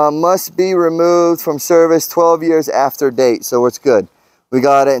 Must be removed from service 12 years after date, so it's good. We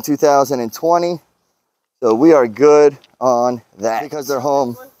got it in 2020, so we are good on that. Because they're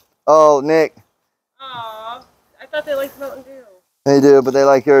home. Oh, Nick. Aw, I thought they liked Mountain Dew. They do, but they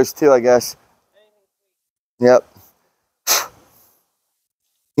like yours too, I guess. Yep.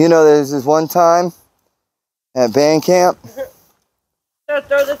 You know, there's this one time at band camp. So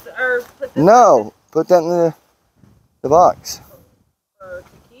throw this, or put this. No, put that in the box. To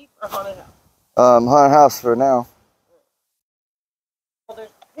keep or haunted house? Haunted house for now. Well,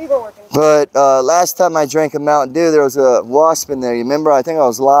 there's people working. But last time I drank a Mountain Dew, there was a wasp in there. You remember? I think I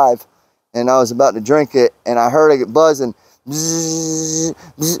was live, and I was about to drink it, and I heard it buzzing, bzz,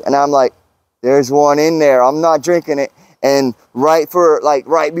 bzz, and I'm like, "There's one in there. I'm not drinking it." And right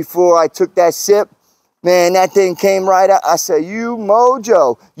before I took that sip, Man, that thing came right out. I said, you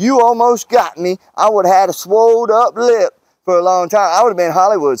mojo, you almost got me. I would have had a swolled up lip for a long time. I would have been a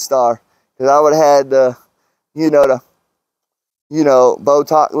Hollywood star. Because I would have had the,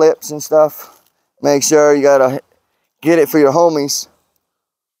 Botox lips and stuff. Make sure you gotta get it for your homies.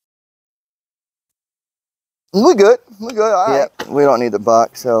 We good, all right. Yep, we don't need the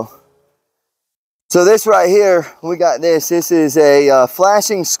box, So this right here, we got this. This is a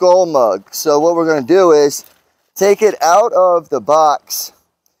flashing skull mug. So what we're gonna do is take it out of the box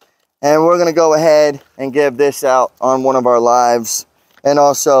and we're gonna go ahead and give this out on one of our lives. And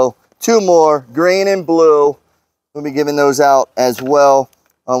also 2 more, green and blue. We'll be giving those out as well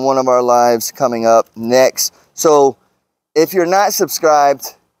on one of our lives coming up next. So if you're not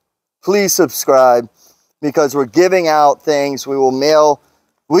subscribed, please subscribe because we're giving out things. We will mail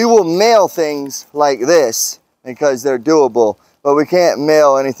things like this because they're doable, but we can't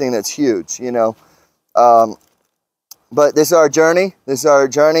mail anything that's huge, But this is our journey. This is our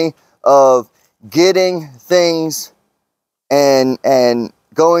journey of getting things and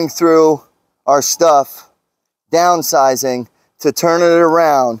going through our stuff, downsizing to turn it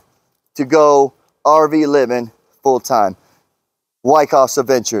around to go RV living full time. Wykoffs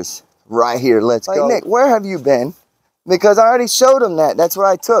Adventures right here. Let's go. Nick, where have you been? Because I already showed him that. That's what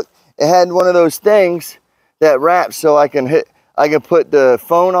I took. It had one of those things that wraps so I can put the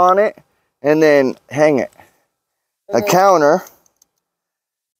phone on it and then hang it. A counter.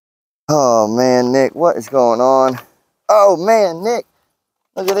 Oh man, Nick, what is going on? Oh man, Nick,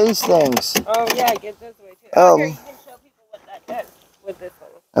 look at these things. Oh yeah, get this way too. Oh, here you can show people what that does with this one.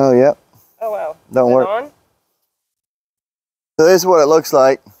 Oh yep. Oh wow. Don't work. On? So this is what it looks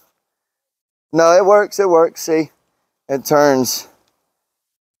like. No, it works. It works. See. It turns,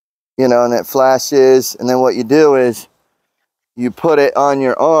 and it flashes. And then what you do is you put it on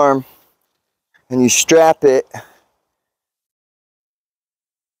your arm and you strap it.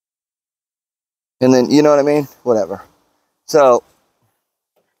 And then, you know what I mean? Whatever. So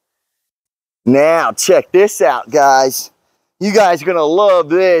now check this out, guys. You guys are going to love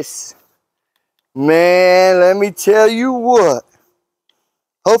this. Man, let me tell you what.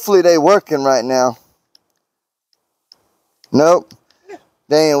 Hopefully they working right now. Nope,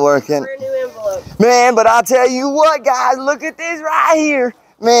 they ain't working. Brand new envelope. Man, but I'll tell you what, guys, look at this right here.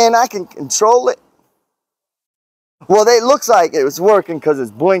 Man, I can control it. Well, it looks like it was working because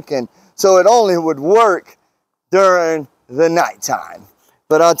it's blinking, so it only would work during the nighttime.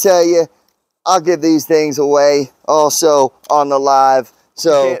 But I'll tell you, I'll give these things away also on the live.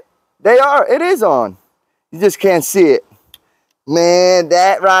 So it is on. You just can't see it. Man,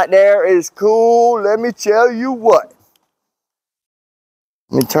 that right there is cool. Let me tell you what.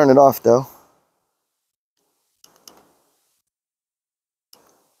 Let me turn it off though.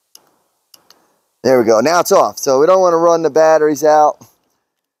 There we go. Now it's off. So we don't want to run the batteries out.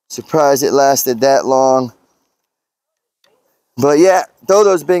 Surprised it lasted that long. But yeah, throw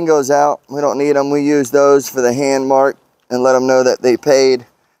those bingos out. We don't need them. We use those for the hand mark and let them know that they paid.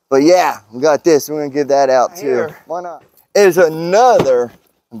 But yeah, we got this. We're going to give that out too. Why not? Is another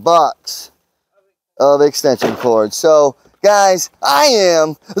box of extension cords. So guys, I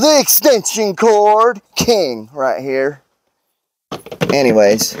am the extension cord king right here.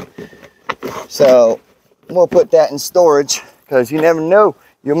 Anyways, so we'll put that in storage because you never know.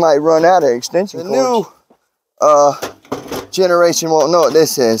 You might run out of extension cords. The new generation won't know what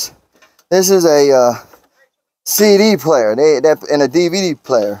this is. This is a CD player and a DVD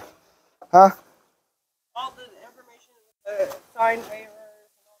player. Huh? All the information, signed waivers.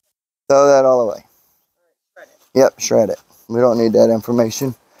 Throw that all away. Shred it. Yep, shred it. We don't need that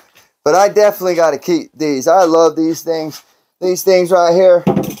information. But I definitely got to keep these. I love these things. These things right here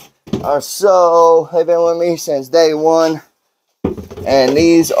are they've been with me since day one. And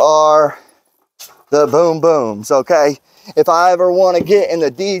these are the boom booms, okay? If I ever want to get in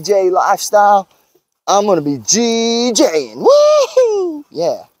the DJ lifestyle, I'm going to be DJing. Woohoo!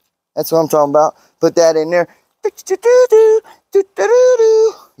 Yeah, that's what I'm talking about. Put that in there.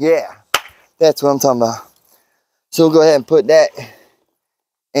 Yeah, that's what I'm talking about. So we'll go ahead and put that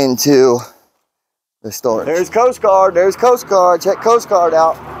into the storage. There's Coast Guard. There's Coast Guard. Check Coast Guard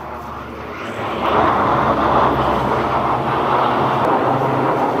out.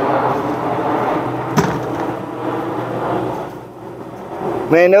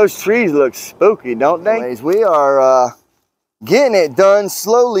 Man, those trees look spooky, don't they? Anyways, we are getting it done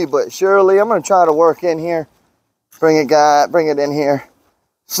slowly but surely. I'm going to try to work in here. Bring it in here.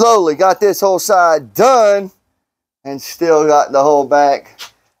 Slowly got this whole side done. And still got the whole back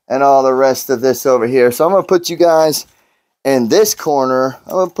and all the rest of this over here. So I'm going to put you guys in this corner.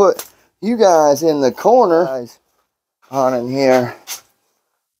 I'm going to put you guys in the corner, guys, on in here,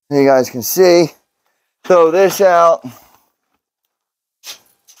 so you guys can see. Throw this out.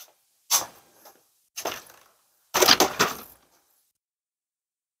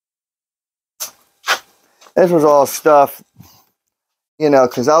 This was all stuff, you know,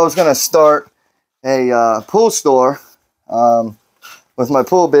 because I was going to start a pool store with my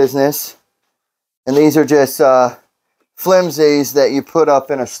pool business. And these are just flimsies that you put up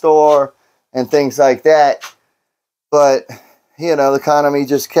in a store and things like that. But, you know, the economy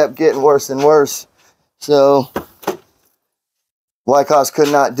just kept getting worse and worse. So, Wykoffs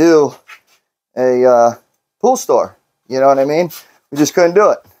could not do a pool store. You know what I mean? We just couldn't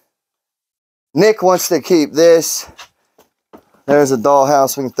do it. Nick wants to keep this. There's a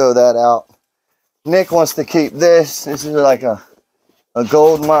dollhouse. We can throw that out. Nick wants to keep this. This is like a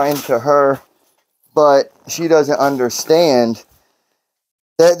gold mine to her. But she doesn't understand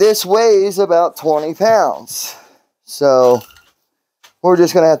that this weighs about 20 pounds. So we're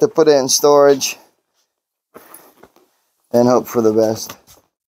just going to have to put it in storage and hope for the best.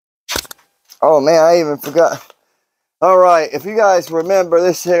 Oh man, I even forgot. All right, if you guys remember,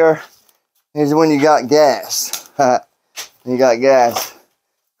 this here is when you got gas. You got gas.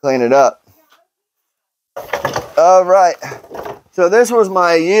 Clean it up. All right. So this was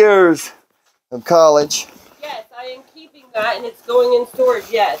my years of college. Yes, I am keeping that, and it's going in storage.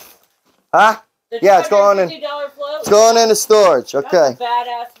 Yes. Huh? Yeah, it's going in. Float? It's going into storage. Okay. That's a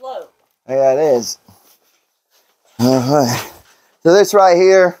badass float. Yeah, it is. All right. So this right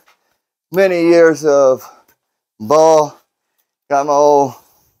here, many years of ball. Got my old.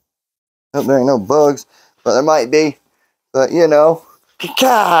 Hope there ain't no bugs, but there might be. But you know,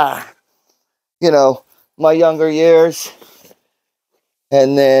 my younger years.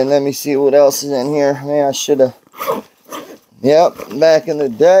 And then let me see what else is in here. Man, I should have. Yep, back in the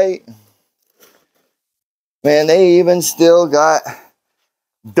day. Man, they even still got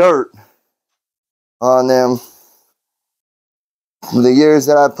dirt on them. The years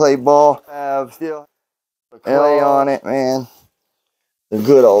that I played ball, I have still clay on it, man. The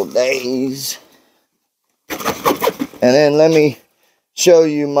good old days. And then let me show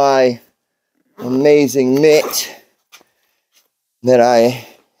you my amazing mitt that I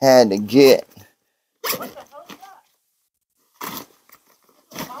had to get. What the hell is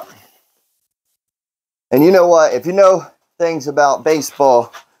that? And you know what? If you know things about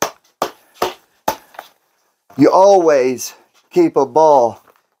baseball, you always keep a ball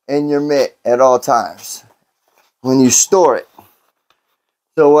in your mitt at all times when you store it.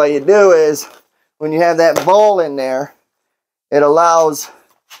 So what you do is, when you have that ball in there, it allows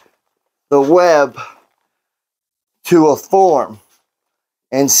the web to form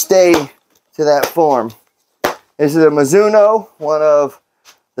and stay to that form. This is a Mizuno, one of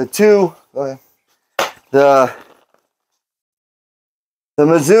the two, the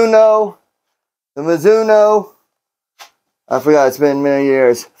Mizuno, I forgot, it's been many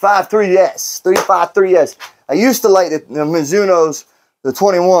years, 53S, 353S. I used to like the Mizunos, the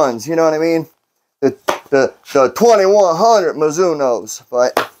 21s, you know what I mean? The 2100 Mizunos,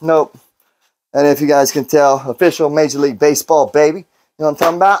 but nope. And if you guys can tell, official Major League Baseball, baby. You know what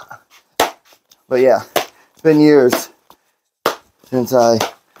I'm talking about? But yeah, it's been years since I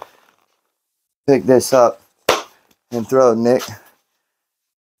picked this up and throw it, Nick.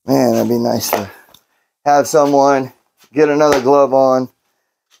 Man, that'd be nice to have someone get another glove on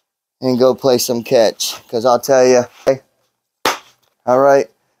and go play some catch. Because I'll tell you, all right,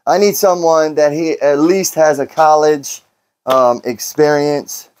 I need someone that he at least has a college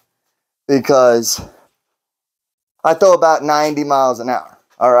experience, because I throw about 90 miles an hour,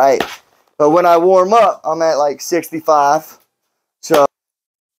 all right? But when I warm up, I'm at like 65. So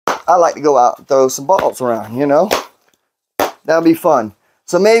I like to go out and throw some balls around, you know? That'll be fun.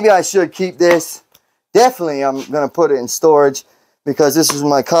 So maybe I should keep this. Definitely I'm going to put it in storage, because this is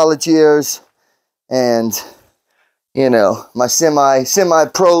my college years and, you know, my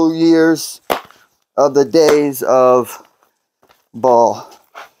semi-pro years of the days of ball.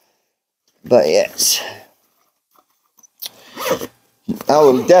 But yes, I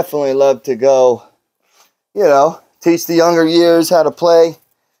would definitely love to go, you know, teach the younger years how to play,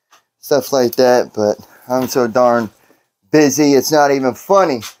 stuff like that. But I'm so darn busy, it's not even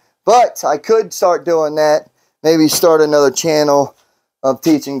funny. But I could start doing that. Maybe start another channel of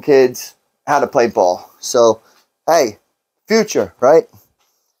teaching kids how to play ball. So, hey, future, right?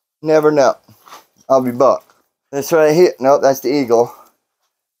 Never know. I'll be back. This right here. Nope, that's the eagle.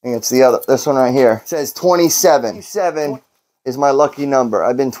 I think it's the other. This one right here. It says 27. 27 is my lucky number.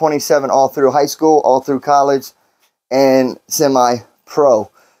 I've been 27 all through high school, all through college, and semi-pro.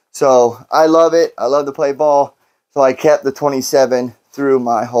 So I love it. I love to play ball. So I kept the 27 through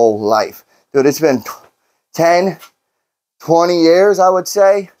my whole life. Dude, it's been 10, 20 years, I would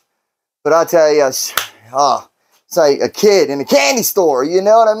say. But I'll tell you, it's like a kid in a candy store. You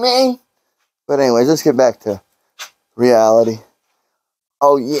know what I mean? But anyways, let's get back to reality.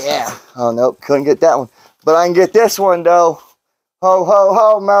 Oh, yeah. Oh, nope. Couldn't get that one. But I can get this one, though. Ho, ho,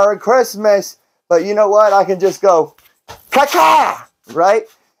 ho. Merry Christmas. But you know what? I can just go, ka-ka, right?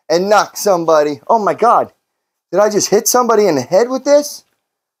 And knock somebody. Oh, my God. Did I just hit somebody in the head with this?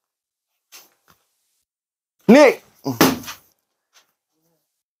 Nick.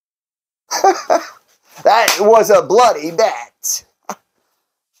 That was a bloody bat.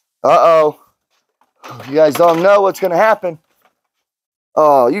 Uh-oh. You guys don't know what's going to happen.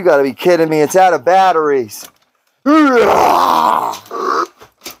 Oh, you got to be kidding me. It's out of batteries.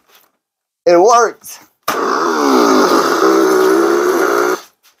 It worked.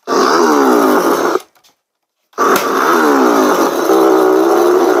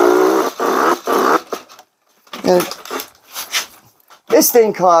 And this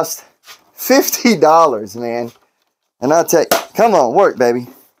thing cost $50, man. And I'll tell you, come on, work, baby.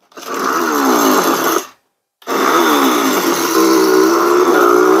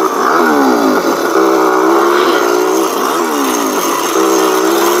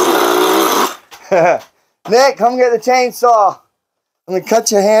 Nick, come get the chainsaw. I'm gonna cut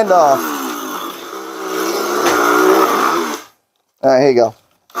your hand off. All right, here you go.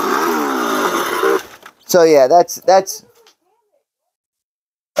 So yeah, that's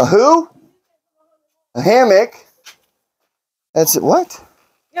a who? A hammock? That's what?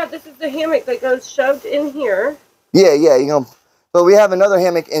 Yeah, this is the hammock that goes shoved in here. Yeah, you know. But we have another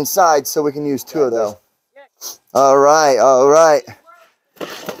hammock inside, so we can use two of those. All right.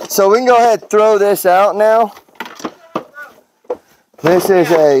 So we can go ahead and throw this out now. This is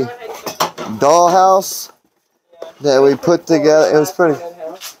a dollhouse that we put together. It was pretty.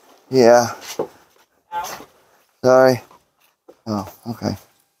 Yeah. Sorry. Oh, okay.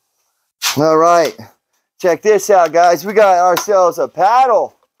 All right. Check this out, guys. We got ourselves a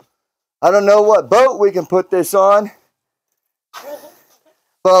paddle. I don't know what boat we can put this on,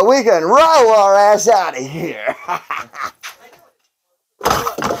 but we can row our ass out of here.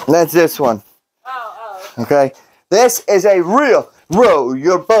 That's this one. Okay. This is a real row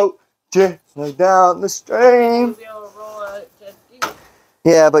your boat gently down the stream.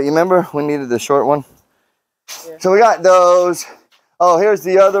 Yeah, but you remember we needed the short one? Yeah. So we got those. Oh, here's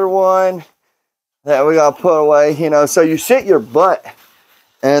the other one that we got to put away, you know. So you sit your butt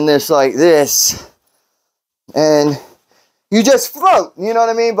and this like this and you just float, you know what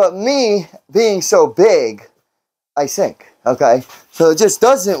I mean? But me being so big, I sink, okay? So it just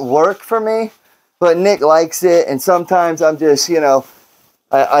doesn't work for me, but Nick likes it. And sometimes I'm just, you know,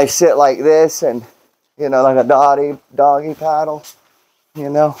 I sit like this and, you know, like a doggy paddle, you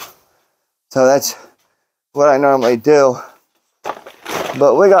know? So that's what I normally do.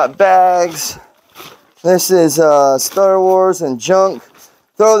 But we got bags. This is Star Wars and junk.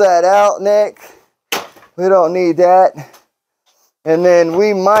 Throw that out, Nick. We don't need that. And then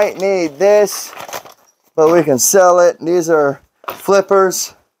we might need this, but we can sell it. These are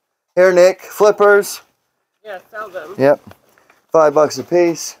flippers. Here, Nick, flippers. Yeah, sell them. Yep. $5 a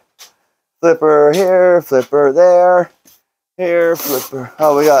piece. Flipper here, flipper there. Here, flipper.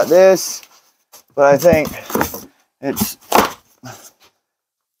 Oh, we got this. But I think it's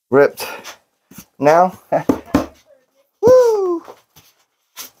ripped now. Woo!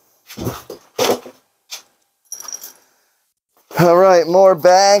 All right, more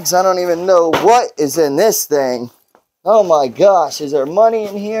bags. I don't even know what is in this thing. Oh my gosh, is there money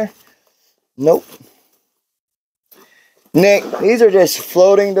in here? Nope. Nick, these are just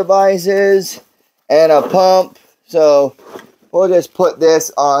floating devices and a pump. So we'll just put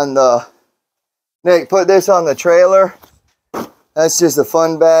this on the, Nick, put this on the trailer. That's just a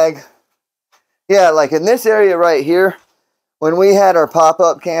fun bag. Yeah, like in this area right here, when we had our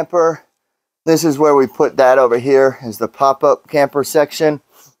pop-up camper, this is where we put that over here, is the pop-up camper section.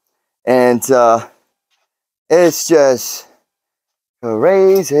 And it's just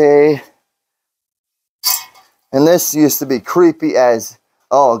crazy. And this used to be creepy as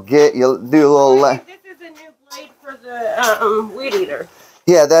all get. You'll do a little... This is a new blade for the weed eater.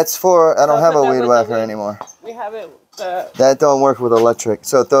 Yeah, that's for... I don't have a weed whacker anymore. We have it... That don't work with electric.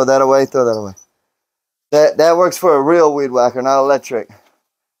 So throw that away, throw that away. That works for a real weed whacker, not electric.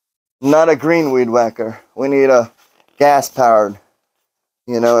 Not a green weed whacker. We need a gas powered.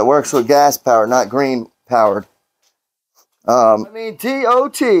 You know, it works with gas powered, not green powered. I mean,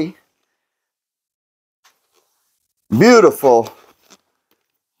 TOT. Beautiful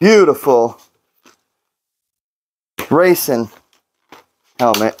beautiful racing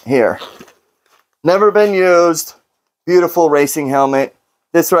helmet here. Never been used. Beautiful racing helmet.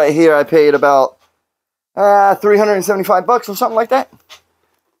 This right here I paid about 375 bucks or something like that.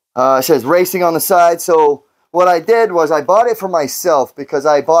 It says racing on the side. So what I did was I bought it for myself because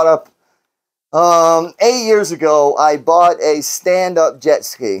I bought up 8 years ago. I bought a stand-up jet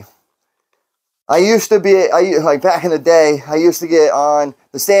ski. I used to be like back in the day. I used to get on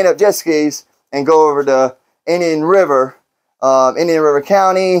the stand-up jet skis and go over to Indian River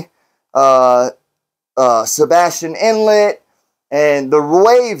County, Sebastian Inlet, and the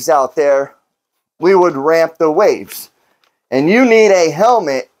waves out there. We would ramp the waves, and you need a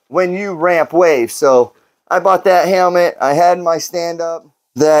helmet when you ramp waves. So I bought that helmet. I had my stand-up.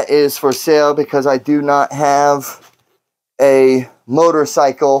 That is for sale because I do not have a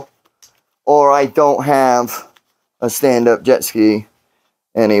motorcycle, or I don't have a stand-up jet ski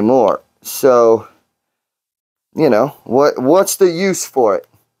anymore. So, you know, what's the use for it?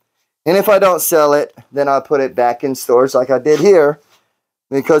 And if I don't sell it, then I'll put it back in stores like I did here,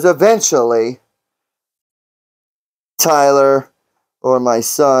 because eventually Tyler or my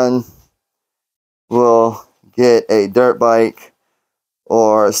son will get a dirt bike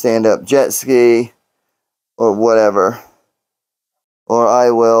or a stand-up jet ski or whatever, or I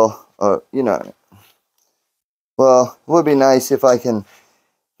will, or you know. Well, it would be nice if I can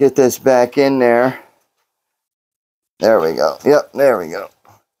get this back in there. There we go. Yep, there we go.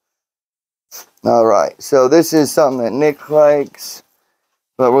 All right, so this is something that Nick likes,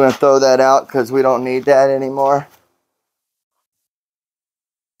 but we're going to throw that out because we don't need that anymore.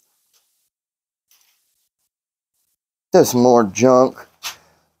 Just more junk.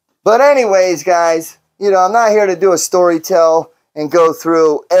 But anyways, guys, you know, I'm not here to do a story tell and go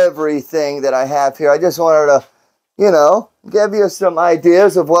through everything that I have here. I just wanted to, you know, give you some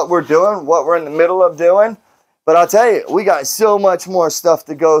ideas of what we're doing, what we're in the middle of doing. But I'll tell you, we got so much more stuff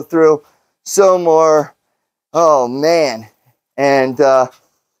to go through. So more, oh man. And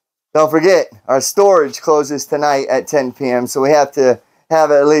don't forget, our storage closes tonight at 10 p.m. So we have to have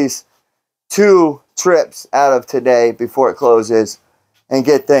at least 2 trips out of today before it closes and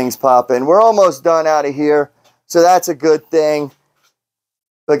get things popping. We're almost done out of here, so that's a good thing.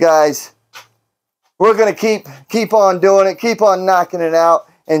 But guys, we're going to keep on doing it, keep on knocking it out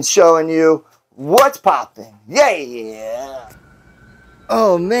and showing you what's popping. Yeah!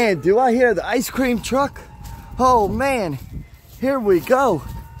 Oh man, do I hear the ice cream truck? Oh man, here we go.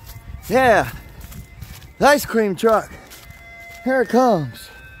 Yeah, the ice cream truck. Here it comes.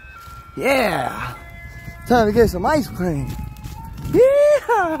 Yeah, time to get some ice cream.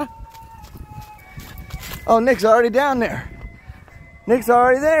 Yeah. Oh, Nick's already down there. Nick's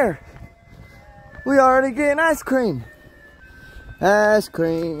already there. We already getting ice cream. Ice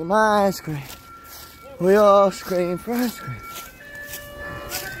cream, ice cream. We all scream for ice cream.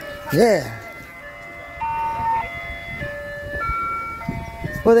 Yeah.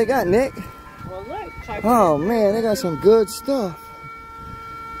 What they got, Nick? Well, look. Oh man, they got some good stuff.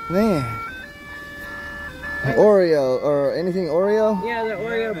 Man. Oreo or anything Oreo? Yeah, the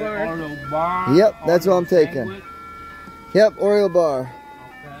Oreo bar. Oreo bar. Yep, that's what I'm taking. Sandwich. Yep, Oreo bar.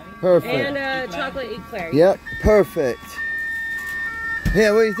 Okay. Perfect. And chocolate eclair. Yep, perfect.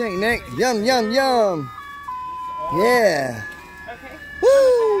 Yeah, what do you think, Nick? Yum, yum, yum. Yeah. Okay.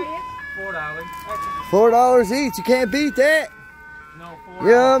 Woo! $4. $4 each. You can't beat that. No, $4.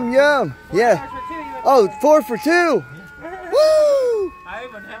 Yum, yum. Yeah. Oh, 4 for 2. Woo! I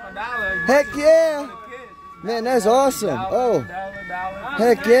even have $1. Heck yeah. Man, that's awesome. Oh,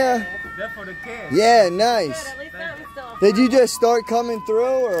 heck yeah. That's for the kids. Yeah, nice. At least that was still Did you just start coming through,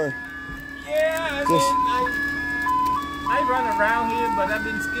 or? Yeah, I run around here, but I've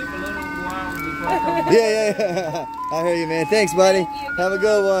been skipping a little while before I come. Yeah. I hear you, man. Thanks, buddy. Have a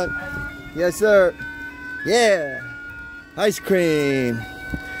good one. Yes, sir. Yeah. Ice cream.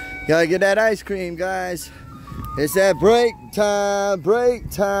 Gotta get that ice cream, guys. It's that break time, break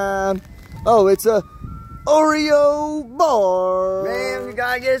time. Oh, it's a Oreo bar. Man, we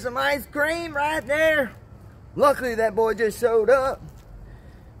gotta get some ice cream right there. Luckily, that boy just showed up.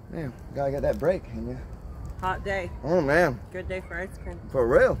 Man, gotta get that break in you. hot day. Oh, man. Good day for ice cream. For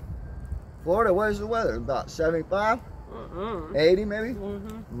real. Florida, what is the weather? About 75? 80 maybe?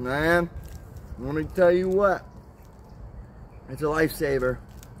 Man, let me tell you what. It's a lifesaver.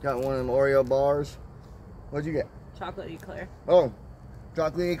 Got one of them Oreo bars. What'd you get? Chocolate eclair. Oh,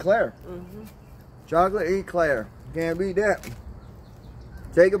 chocolate eclair. Chocolate eclair. Can't beat that.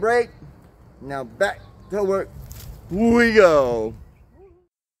 Take a break. Now back to work we go.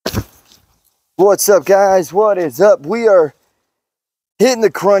 What's up, guys? What is up? We are hitting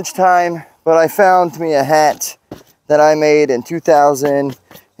the crunch time, but I found me a hat that I made in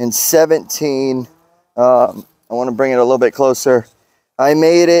 2017. I want to bring it a little bit closer. I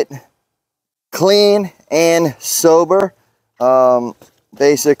made it clean and sober.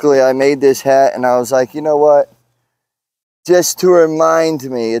 Basically, I made this hat and I was like, you know what? Just to remind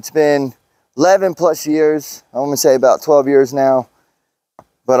me, it's been 11 plus years. I'm going to say about 12 years now.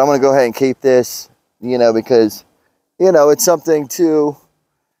 But I'm going to go ahead and keep this, you know, because, you know, it's something to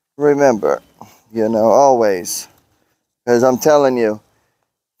remember, you know, always. Because I'm telling you,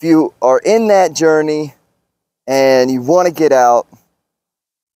 if you are in that journey and you want to get out,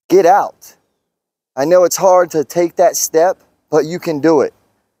 get out. I know it's hard to take that step, but you can do it.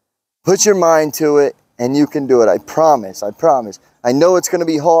 Put your mind to it and you can do it. I promise. I promise. I know it's going to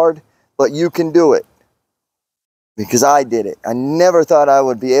be hard, but you can do it. Because I did it. I never thought I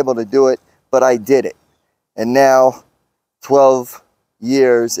would be able to do it, but I did it. And now, 12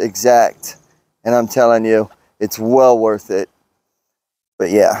 years exact. And I'm telling you, it's well worth it.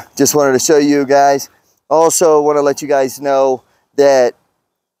 But yeah, just wanted to show you guys. Also want to let you guys know that,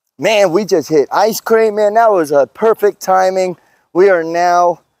 man, we just hit ice cream, man. That was a perfect timing. We are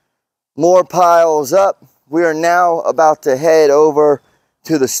now more piles up. We are now about to head over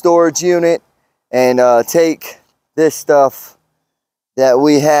to the storage unit and take this stuff that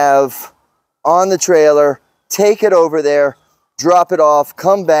we have on the trailer, take it over there, drop it off,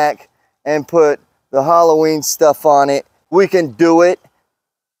 come back and put the Halloween stuff on it. We can do it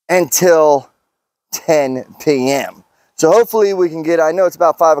until 10 p.m. So hopefully we can get, I know it's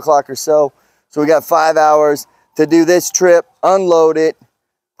about 5 o'clock or so, so we got 5 hours to do this trip, unload it,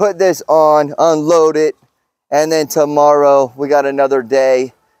 put this on, unload it, and then tomorrow we got another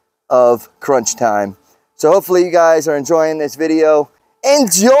day of crunch time. So hopefully you guys are enjoying this video.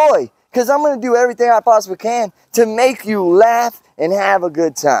 Enjoy, because I'm going to do everything I possibly can to make you laugh and have a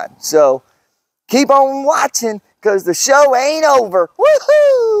good time. So keep on watching, because the show ain't over.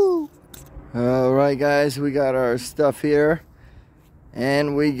 Woohoo! All right, guys, we got our stuff here,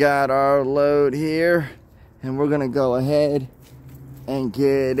 and we got our load here, and we're going to go ahead and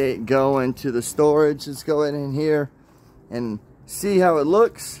get it going to the storage. Let's go in here and see how it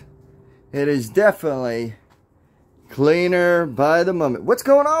looks. It is definitely cleaner by the moment. What's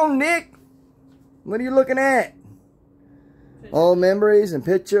going on, Nick? What are you looking at? All memories and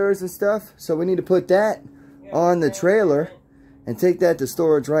pictures and stuff. So we need to put that on the trailer and take that to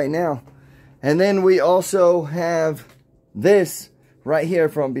storage right now. And then we also have this right here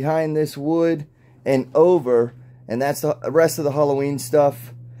from behind this wood and over. And that's the rest of the Halloween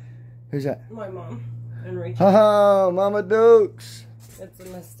stuff. Who's that? My mom and Rachel. Haha, Mama Dukes. It's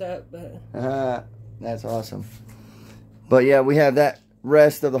messed up, but that's awesome. But yeah, we have that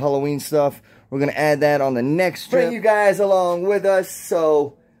rest of the Halloween stuff. We're going to add that on the next trip. Bring you guys along with us.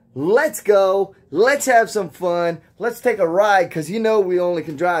 So let's go. Let's have some fun. Let's take a ride, because you know we only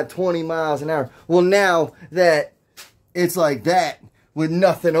can drive 20 miles an hour. Well, now that it's like that with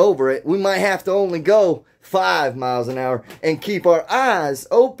nothing over it, we might have to only go 5 miles an hour and keep our eyes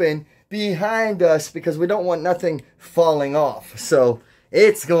open behind us, because we don't want nothing falling off. So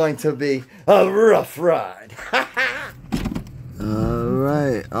it's going to be a rough ride. All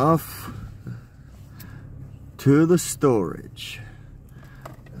right, off to the storage.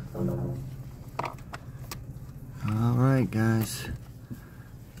 All right, guys.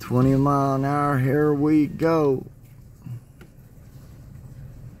 20 mile an hour, here we go.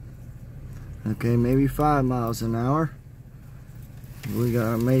 Okay, maybe 5 miles an hour. We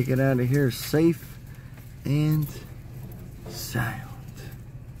gotta make it out of here safe and sound.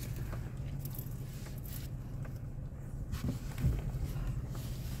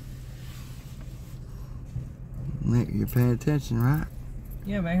 Nick, you're paying attention, right?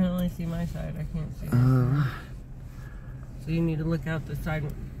 yeah, but I can only see my side. I can't see. Alright. So you need to look out the side.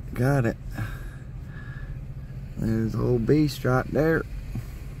 Got it. There's the old beast right there.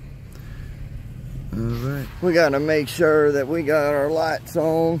 Alright. We gotta make sure that we got our lights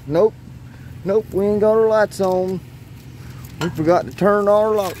on. Nope. Nope, we ain't got our lights on. We forgot to turn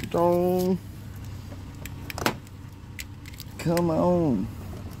our lights on. Come on.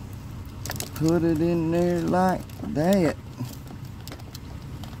 Put it in there like that.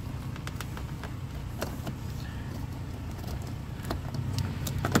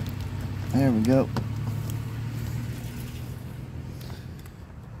 There we go.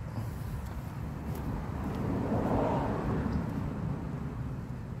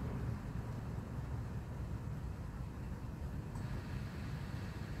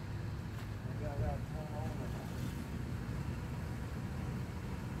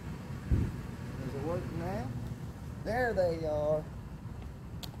 There they are.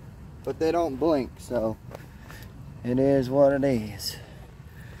 but they don't blink, so it is what it is.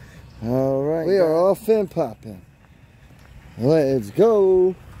 All right, we are off and popping. Let's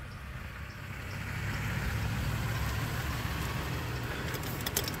go.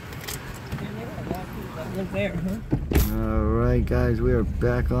 All right, guys, we are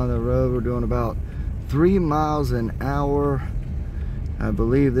back on the road. We're doing about 3 miles an hour. I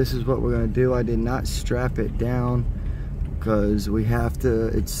believe this is what we're gonna do. I did not strap it down because we have to,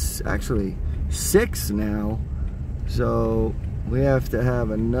 it's actually 6 now. So we have to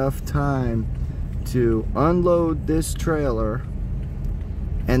have enough time to unload this trailer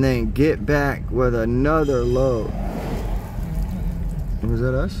and then get back with another load. Was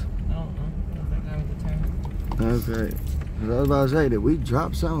that us? Okay. I was about to say, did we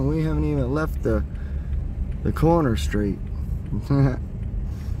drop something? We haven't even left the corner street.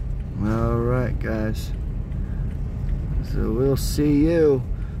 Alright, guys. So we'll see you.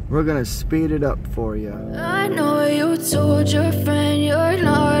 We're gonna speed it up for you. I know you told your friend you're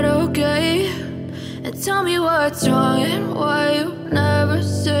not okay, and tell me what's wrong and why you never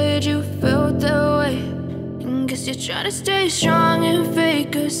said you felt that way. And guess you're trying to stay strong and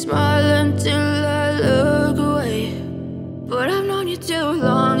fake a smile until I look away. But I've known you too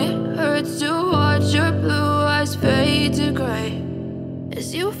long, it hurts to watch your blue eyes fade to gray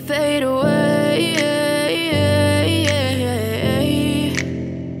as you fade away.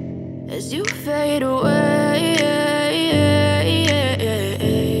 As you fade away.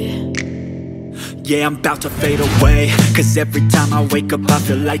 Yeah, I'm about to fade away, cause every time I wake up I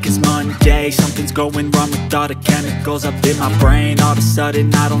feel like it's Monday. Something's going wrong with all the chemicals up in my brain. All of a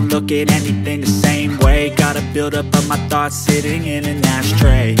sudden I don't look at anything the same way. Gotta build up of my thoughts sitting in an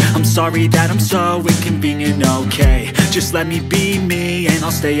ashtray. I'm sorry that I'm so inconvenient, okay. Just let me be me and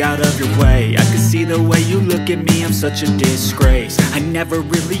I'll stay out of your way. I can see the way you look at me, I'm such a disgrace. I never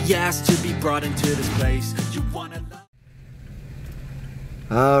really asked to be brought into this place. You wanna love.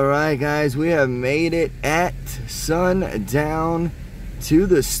 Alright, guys, we have made it at sundown to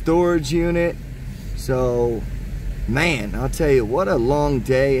the storage unit. So, man, I'll tell you, what a long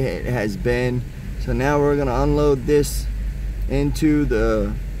day it has been. So now we're going to unload this into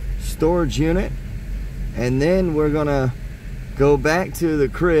the storage unit. And then we're going to go back to the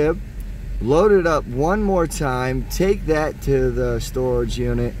crib, load it up one more time, take that to the storage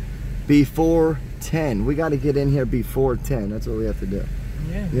unit before 10. We got to get in here before 10. That's what we have to do.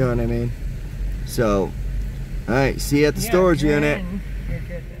 Yeah. You know what I mean? So, alright, see you at the storage unit.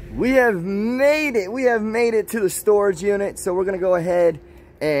 We have made it. We have made it to the storage unit. So we're going to go ahead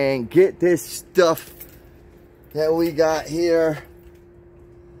and get this stuff that we got here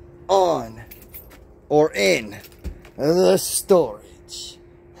on or in the storage.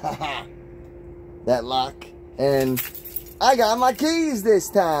 That lock. And I got my keys this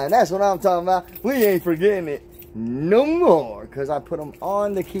time. That's what I'm talking about. We ain't forgetting it no more, because I put them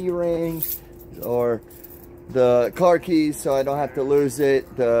on the key rings or the car keys so I don't have to lose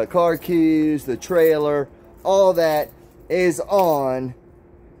it. The car keys, the trailer, all that is on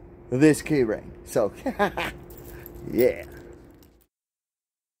this key ring. So yeah.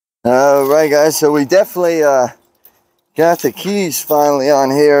 Alright, guys, so we definitely got the keys finally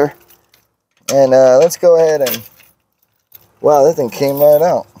on here, and let's go ahead and, wow, that thing came right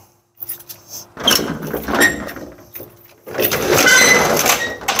out.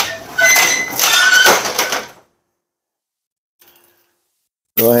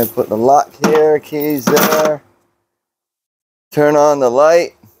 Go ahead and put the lock here, keys there. Turn on the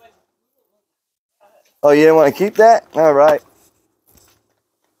light. Oh, you didn't want to keep that? All right.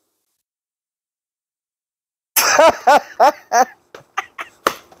 I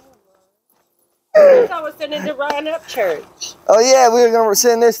was sending to Ryan Up Church. Oh yeah, we were gonna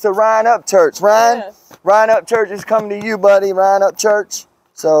send this to Ryan Up Church. Ryan, Yes. Ryan Up Church is coming to you, buddy. Ryan Up Church.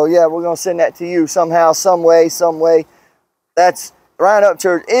 So yeah, we're gonna send that to you somehow, some way. That's Ryan Up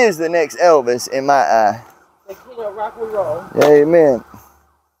Church is the next Elvis in my eye. The king of rock and roll. Amen.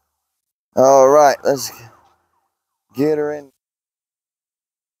 All right, let's get her in.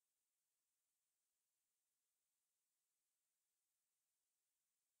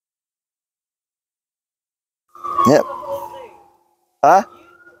 Yep. Huh?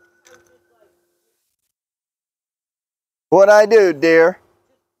 What I do, dear?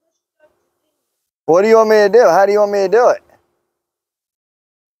 What do you want me to do? How do you want me to do it?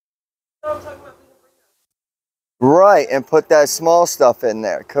 Right, and put that small stuff in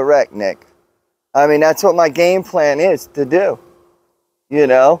there. Correct, Nick. I mean, that's what my game plan is to do. You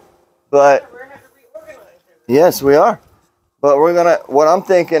know? But, yes, we are. But we're gonna, what I'm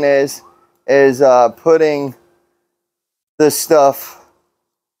thinking is putting the stuff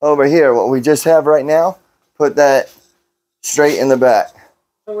over here, what we just have right now, put that straight in the back.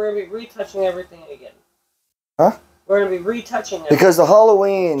 So we're going to be retouching everything again. Huh? We're going to be retouching everything. Because the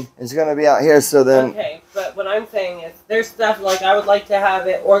Halloween is going to be out here, so then... Okay, but what I'm saying is, there's stuff like I would like to have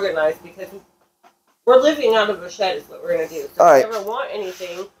it organized because we're living out of a shed is what we're going to do. So if you ever want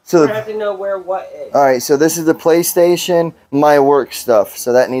anything, we're going to have to know where what is. Alright, so this is the PlayStation, my work stuff.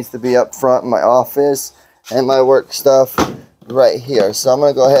 So that needs to be up front in my office, and my work stuff right here. So I'm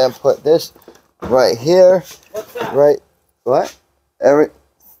going to go ahead and put this right here. What's that? Right, what?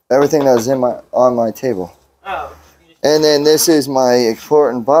 Everything that's on my table. Oh. And then this is my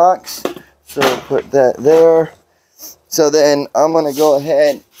important box. So put that there. So then I'm going to go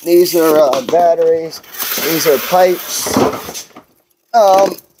ahead. These are batteries. These are pipes. I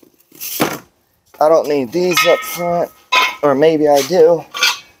don't need these up front. Or maybe I do.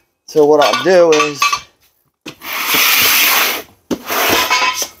 So what I'll do is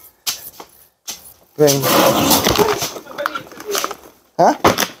bring... Huh?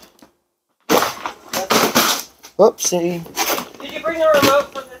 Whoopsie. Did you bring the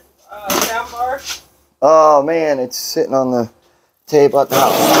remote for this sound bar? Oh man, it's sitting on the table at the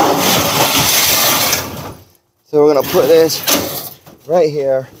house. So we're gonna put this right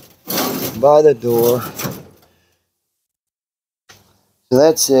here by the door. So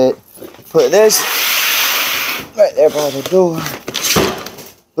that's it. Put this right there by the door.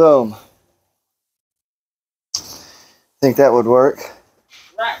 Boom. Think that would work?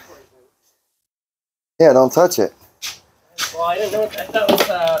 Yeah, don't touch it. Well, I didn't know. I thought it was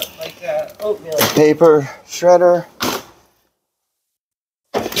like oatmeal. Paper shredder.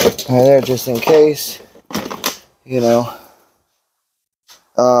 Right there, just in case. You know.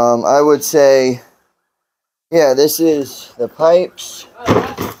 I would say, yeah, this is the pipes.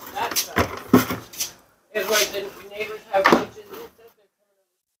 Oh, that's nice. It's like the neighbors have lunches and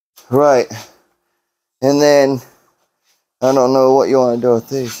stuff. Right. And then, I don't know what you want to do with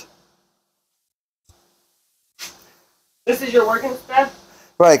these. This is your working stuff?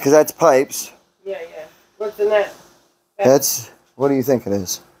 Right, because that's pipes. Yeah. What's in that? That's, what do you think it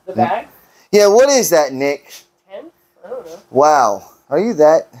is? The bag? Yeah, what is that, Nick? 10? I don't know. Wow. Are you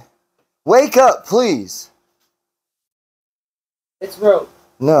that? Wake up, please. It's rope.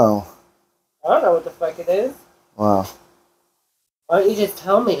 No. I don't know what the fuck it is. Wow. Why don't you just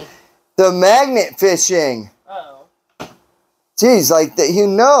tell me? The magnet fishing. Oh. Jeez, like that, you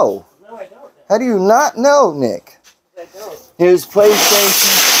know. No, I don't know. How do you not know, Nick? I don't. Here's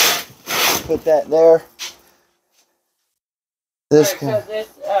PlayStation. Put that there. This Right, so this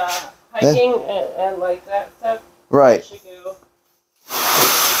hiking and like that stuff. Right. Should go.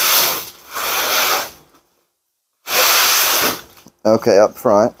 Okay, up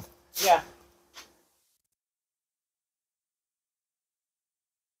front. Yeah.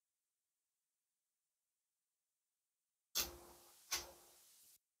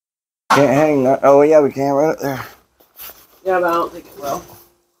 Can't hang that. Oh yeah, we can right up there. Yeah, but I don't think it will.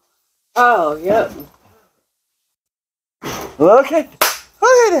 Oh, yep. Look at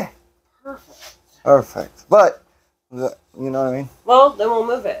it. Perfect. Perfect. But you know what I mean? Well, then we'll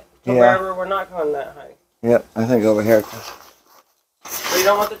move it to Yeah. wherever we're not going that high. Yep, I think over here. So you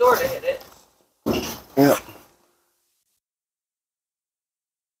don't want the door to hit it. Yep.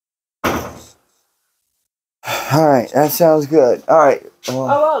 Alright, that sounds good. Alright. Well,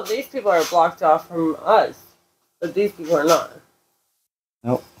 Oh, well, these people are blocked off from us. But these people are not.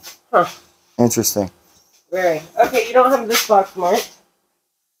 nope. Huh. Interesting. Very. Okay, you don't have this box marked.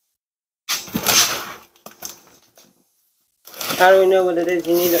 How do we know what it is?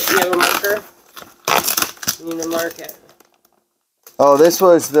 You have a marker? You need to mark it. Oh, this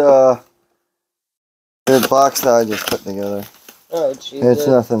was the box that I just put together. Oh, Jesus. It's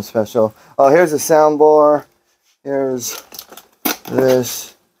nothing special. Oh, here's a sound bar. Here's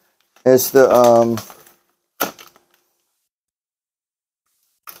this. It's the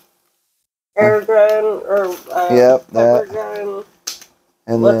air gun or yep, pepper that. gun.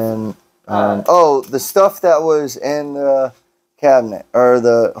 And What's- then oh, the stuff that was in the cabinet or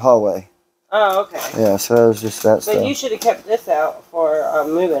the hallway. Oh, okay. Yeah, so that was just that So stuff. you should have kept this out for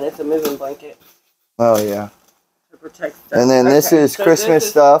moving. It's a moving blanket Oh yeah. to protect stuff. And then this Okay, is so Christmas this is-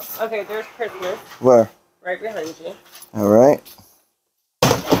 stuff. Okay, there's Christmas Where? right behind you. All right.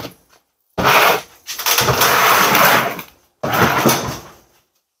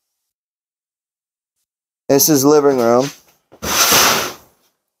 This is living room.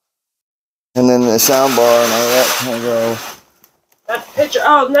 And then the sound bar and all that kind of go. That's picture.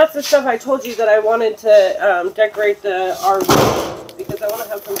 Oh, and that's the stuff I told you that I wanted to decorate the RV because I want to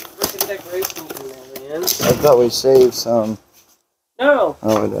have some freaking decorations in there, man. I thought we saved some. No.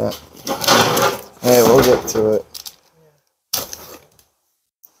 Oh, with that. Hey, we'll get to it.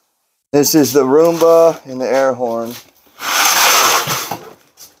 This is the Roomba and the air horn.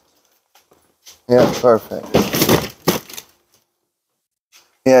 Yeah, perfect.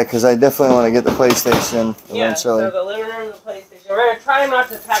 Yeah, because I definitely want to get the PlayStation eventually. Yeah, so the living room and the PlayStation. We're going to try not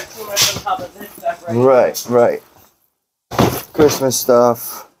to pack too much on top of this stuff right now. Right. Christmas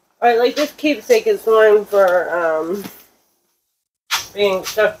stuff. Alright, like this keepsake is going for being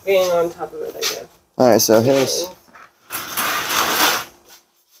on top of it, I guess. Alright, so here's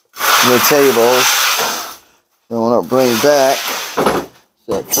the tables. I want to bring back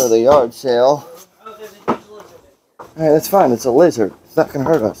for the yard sale. Oh, there's a huge lizard in here. Alright, that's fine. It's a lizard. It's not going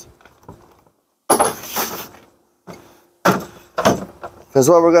to hurt us. Because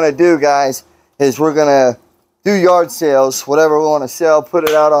what we're going to do, guys, is we're going to do yard sales. Whatever we want to sell, put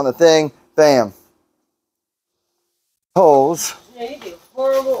it out on the thing. Bam. Holes. Yeah, you do.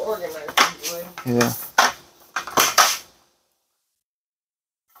 Horrible organizing, boy. Yeah.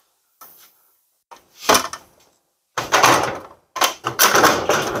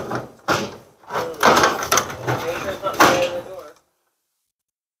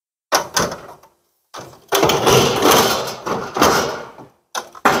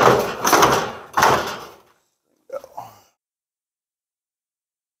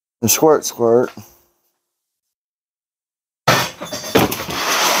 The squirt.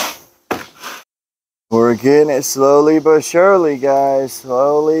 We're getting it slowly but surely, guys.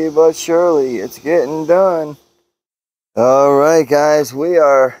 Slowly but surely. It's getting done. Alright, guys. We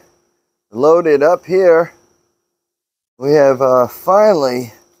are loaded up here. We have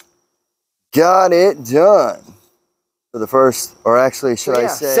finally got it done. For the first, or actually, should I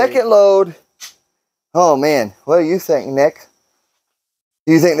say, second load. Oh, man. What do you think, Nick?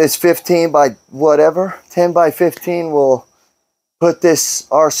 Do you think this 15 by whatever, 10 by 15 will put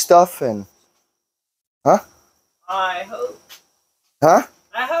our stuff in? Huh? I hope. Huh?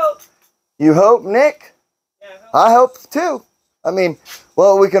 I hope. You hope, Nick? Yeah, I hope too. I mean,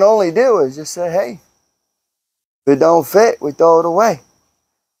 what we can only do is just say, hey, if it don't fit, we throw it away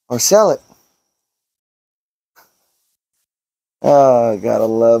or sell it. Oh, gotta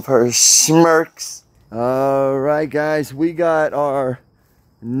love her smirks. All right, guys, we got our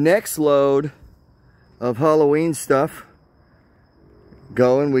next load of Halloween stuff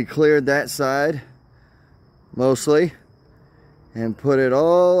going. We cleared that side mostly and put it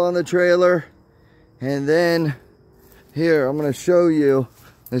all on the trailer, and then here I'm going to show you.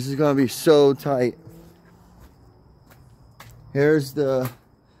 This is going to be so tight. Here's the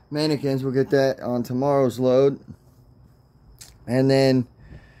mannequins. We'll get that on tomorrow's load, and then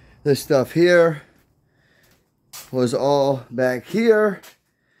this stuff here was all back here.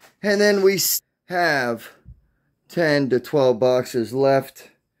 And then we have 10 to 12 boxes left.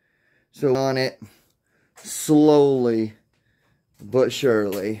 So on it slowly but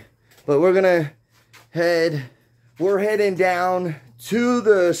surely. But we're gonna we're heading down to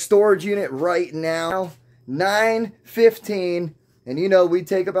the storage unit right now. 9:15. And you know, we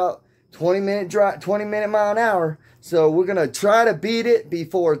take about 20-minute drive, 20-minute mile an hour. So we're gonna try to beat it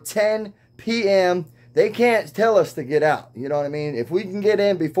before 10 p.m. They can't tell us to get out. You know what I mean? If we can get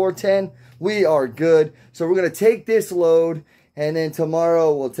in before 10, we are good. So we're going to take this load, and then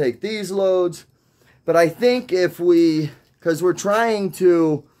tomorrow we'll take these loads. But I think because we're trying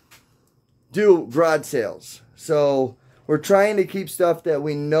to do garage sales. So we're trying to keep stuff that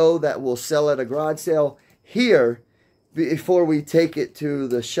we know that we'll sell at a garage sale here before we take it to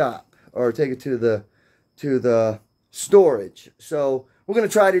the shop or take it to the storage. So we're going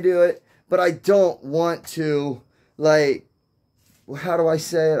to try to do it. But I don't want to, like, how do I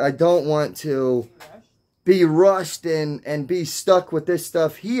say it? I don't want to be rushed and be stuck with this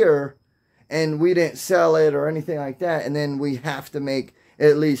stuff here, and we didn't sell it or anything like that, and then we have to make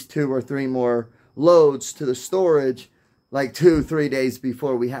at least 2 or 3 more loads to the storage, like 2-3 days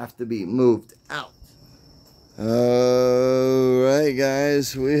before we have to be moved out. Alright,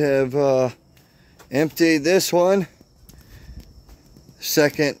 guys, we have emptied this one.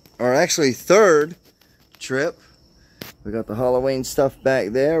 Second, or actually third trip. We got the Halloween stuff back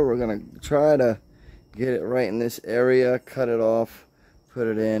there. We're gonna try to get it right in this area, cut it off, put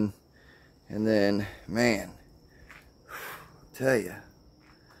it in, and then, man, I'll tell you.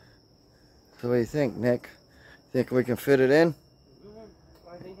 So what do you think, Nick? Think we can fit it in?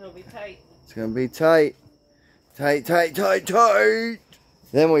 I think it'll be tight. It's gonna be tight. Tight, tight, tight, tight.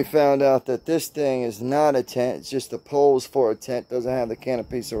 Then we found out that this thing is not a tent. It's just the poles for a tent. Doesn't have the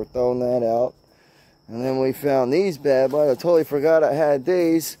canopy, so we're throwing that out. And then we found these bad boys. I totally forgot I had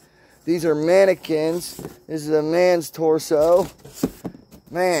these. These are mannequins. This is a man's torso.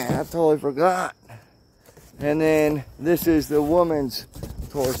 Man, I totally forgot. And then this is the woman's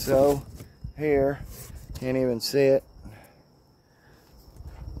torso here. Can't even see it.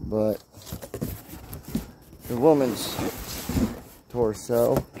 But the woman's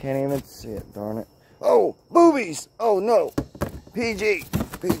torso. Can't even see it, darn it. Oh, boobies! Oh no. PG.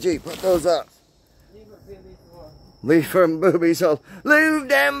 PG, put those up. Leave them boobies alone. Leave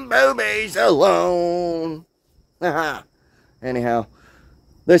them boobies alone. Anyhow,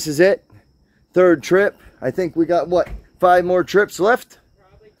 this is it. Third trip. I think we got, what, 5 more trips left?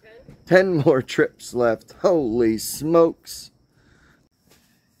 Probably 10 more trips left. Holy smokes.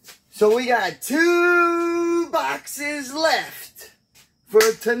 So we got 2 boxes left for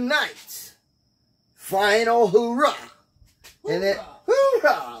tonight's final hoorah. And then,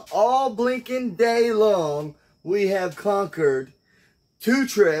 hoorah! All blinking day long, we have conquered 2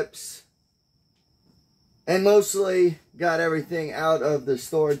 trips and mostly got everything out of the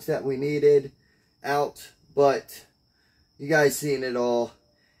storage that we needed out, but you guys seen it all.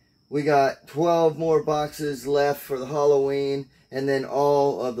 We got 12 more boxes left for the Halloween, and then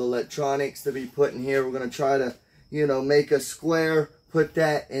all of the electronics to be put in here. We're going to try to, you know, make a square, put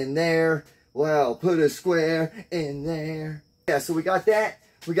that in there. Well, put a square in there. Yeah, so we got that,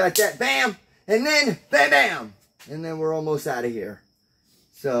 bam, and then bam, bam, and then we're almost out of here.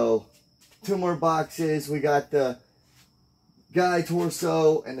 So 2 more boxes. We got the guy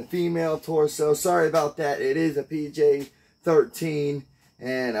torso and the female torso. Sorry about that. It is a PJ-13,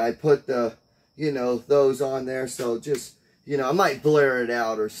 and I put the, you know, those on there. So just, you know, I might blur it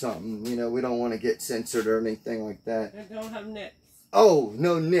out or something. You know, we don't want to get censored or anything like that. They don't have nips. Oh,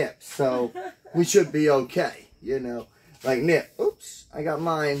 no nips. So we should be okay, you know. Like nip. Oops, I got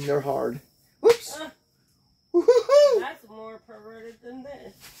mine. They're hard. Oops. That's more perverted than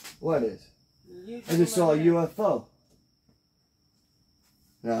this. What is? I just saw a UFO.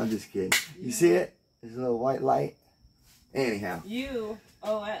 No, I'm just kidding. You see it? There's a little white light. Anyhow. UOS.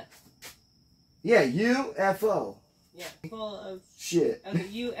 Yeah, UFO. Yeah, full of shit. Okay,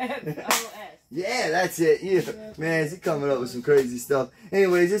 UFOS. Yeah, that's it. Yeah. Man, he's coming up with some crazy stuff.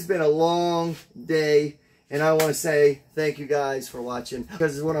 Anyways, it's been a long day. And I want to say thank you guys for watching.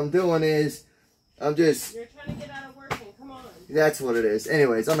 Because what I'm doing is, I'm just... You're trying to get out of working. Come on. That's what it is.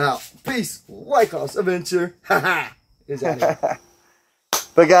 Anyways, I'm out. Peace. Wykoffs Adventure. Haha.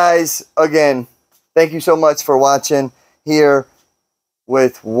 But guys, again, thank you so much for watching here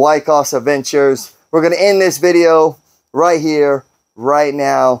with Wykoffs Adventures. We're going to end this video right here, right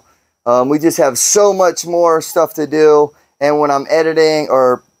now. We just have so much more stuff to do. And when I'm editing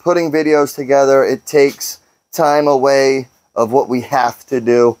or putting videos together, it takes time away of what we have to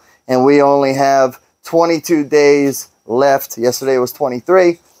do. And we only have 22 days left. Yesterday was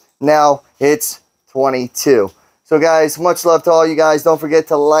 23. Now it's 22. So guys, much love to all you guys. Don't forget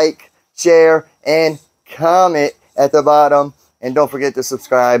to like, share, and comment at the bottom. And don't forget to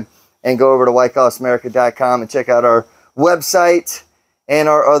subscribe and go over to wykoffsamerica.com and check out our website and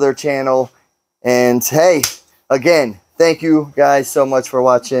our other channel. And hey, again, thank you guys so much for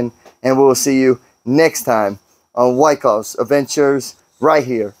watching. And we'll see you next time on Wykoffs Adventures right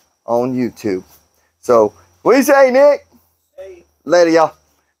here on YouTube. So, what do you say, Nick? Hey. Later, y'all.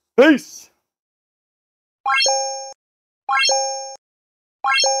 Peace.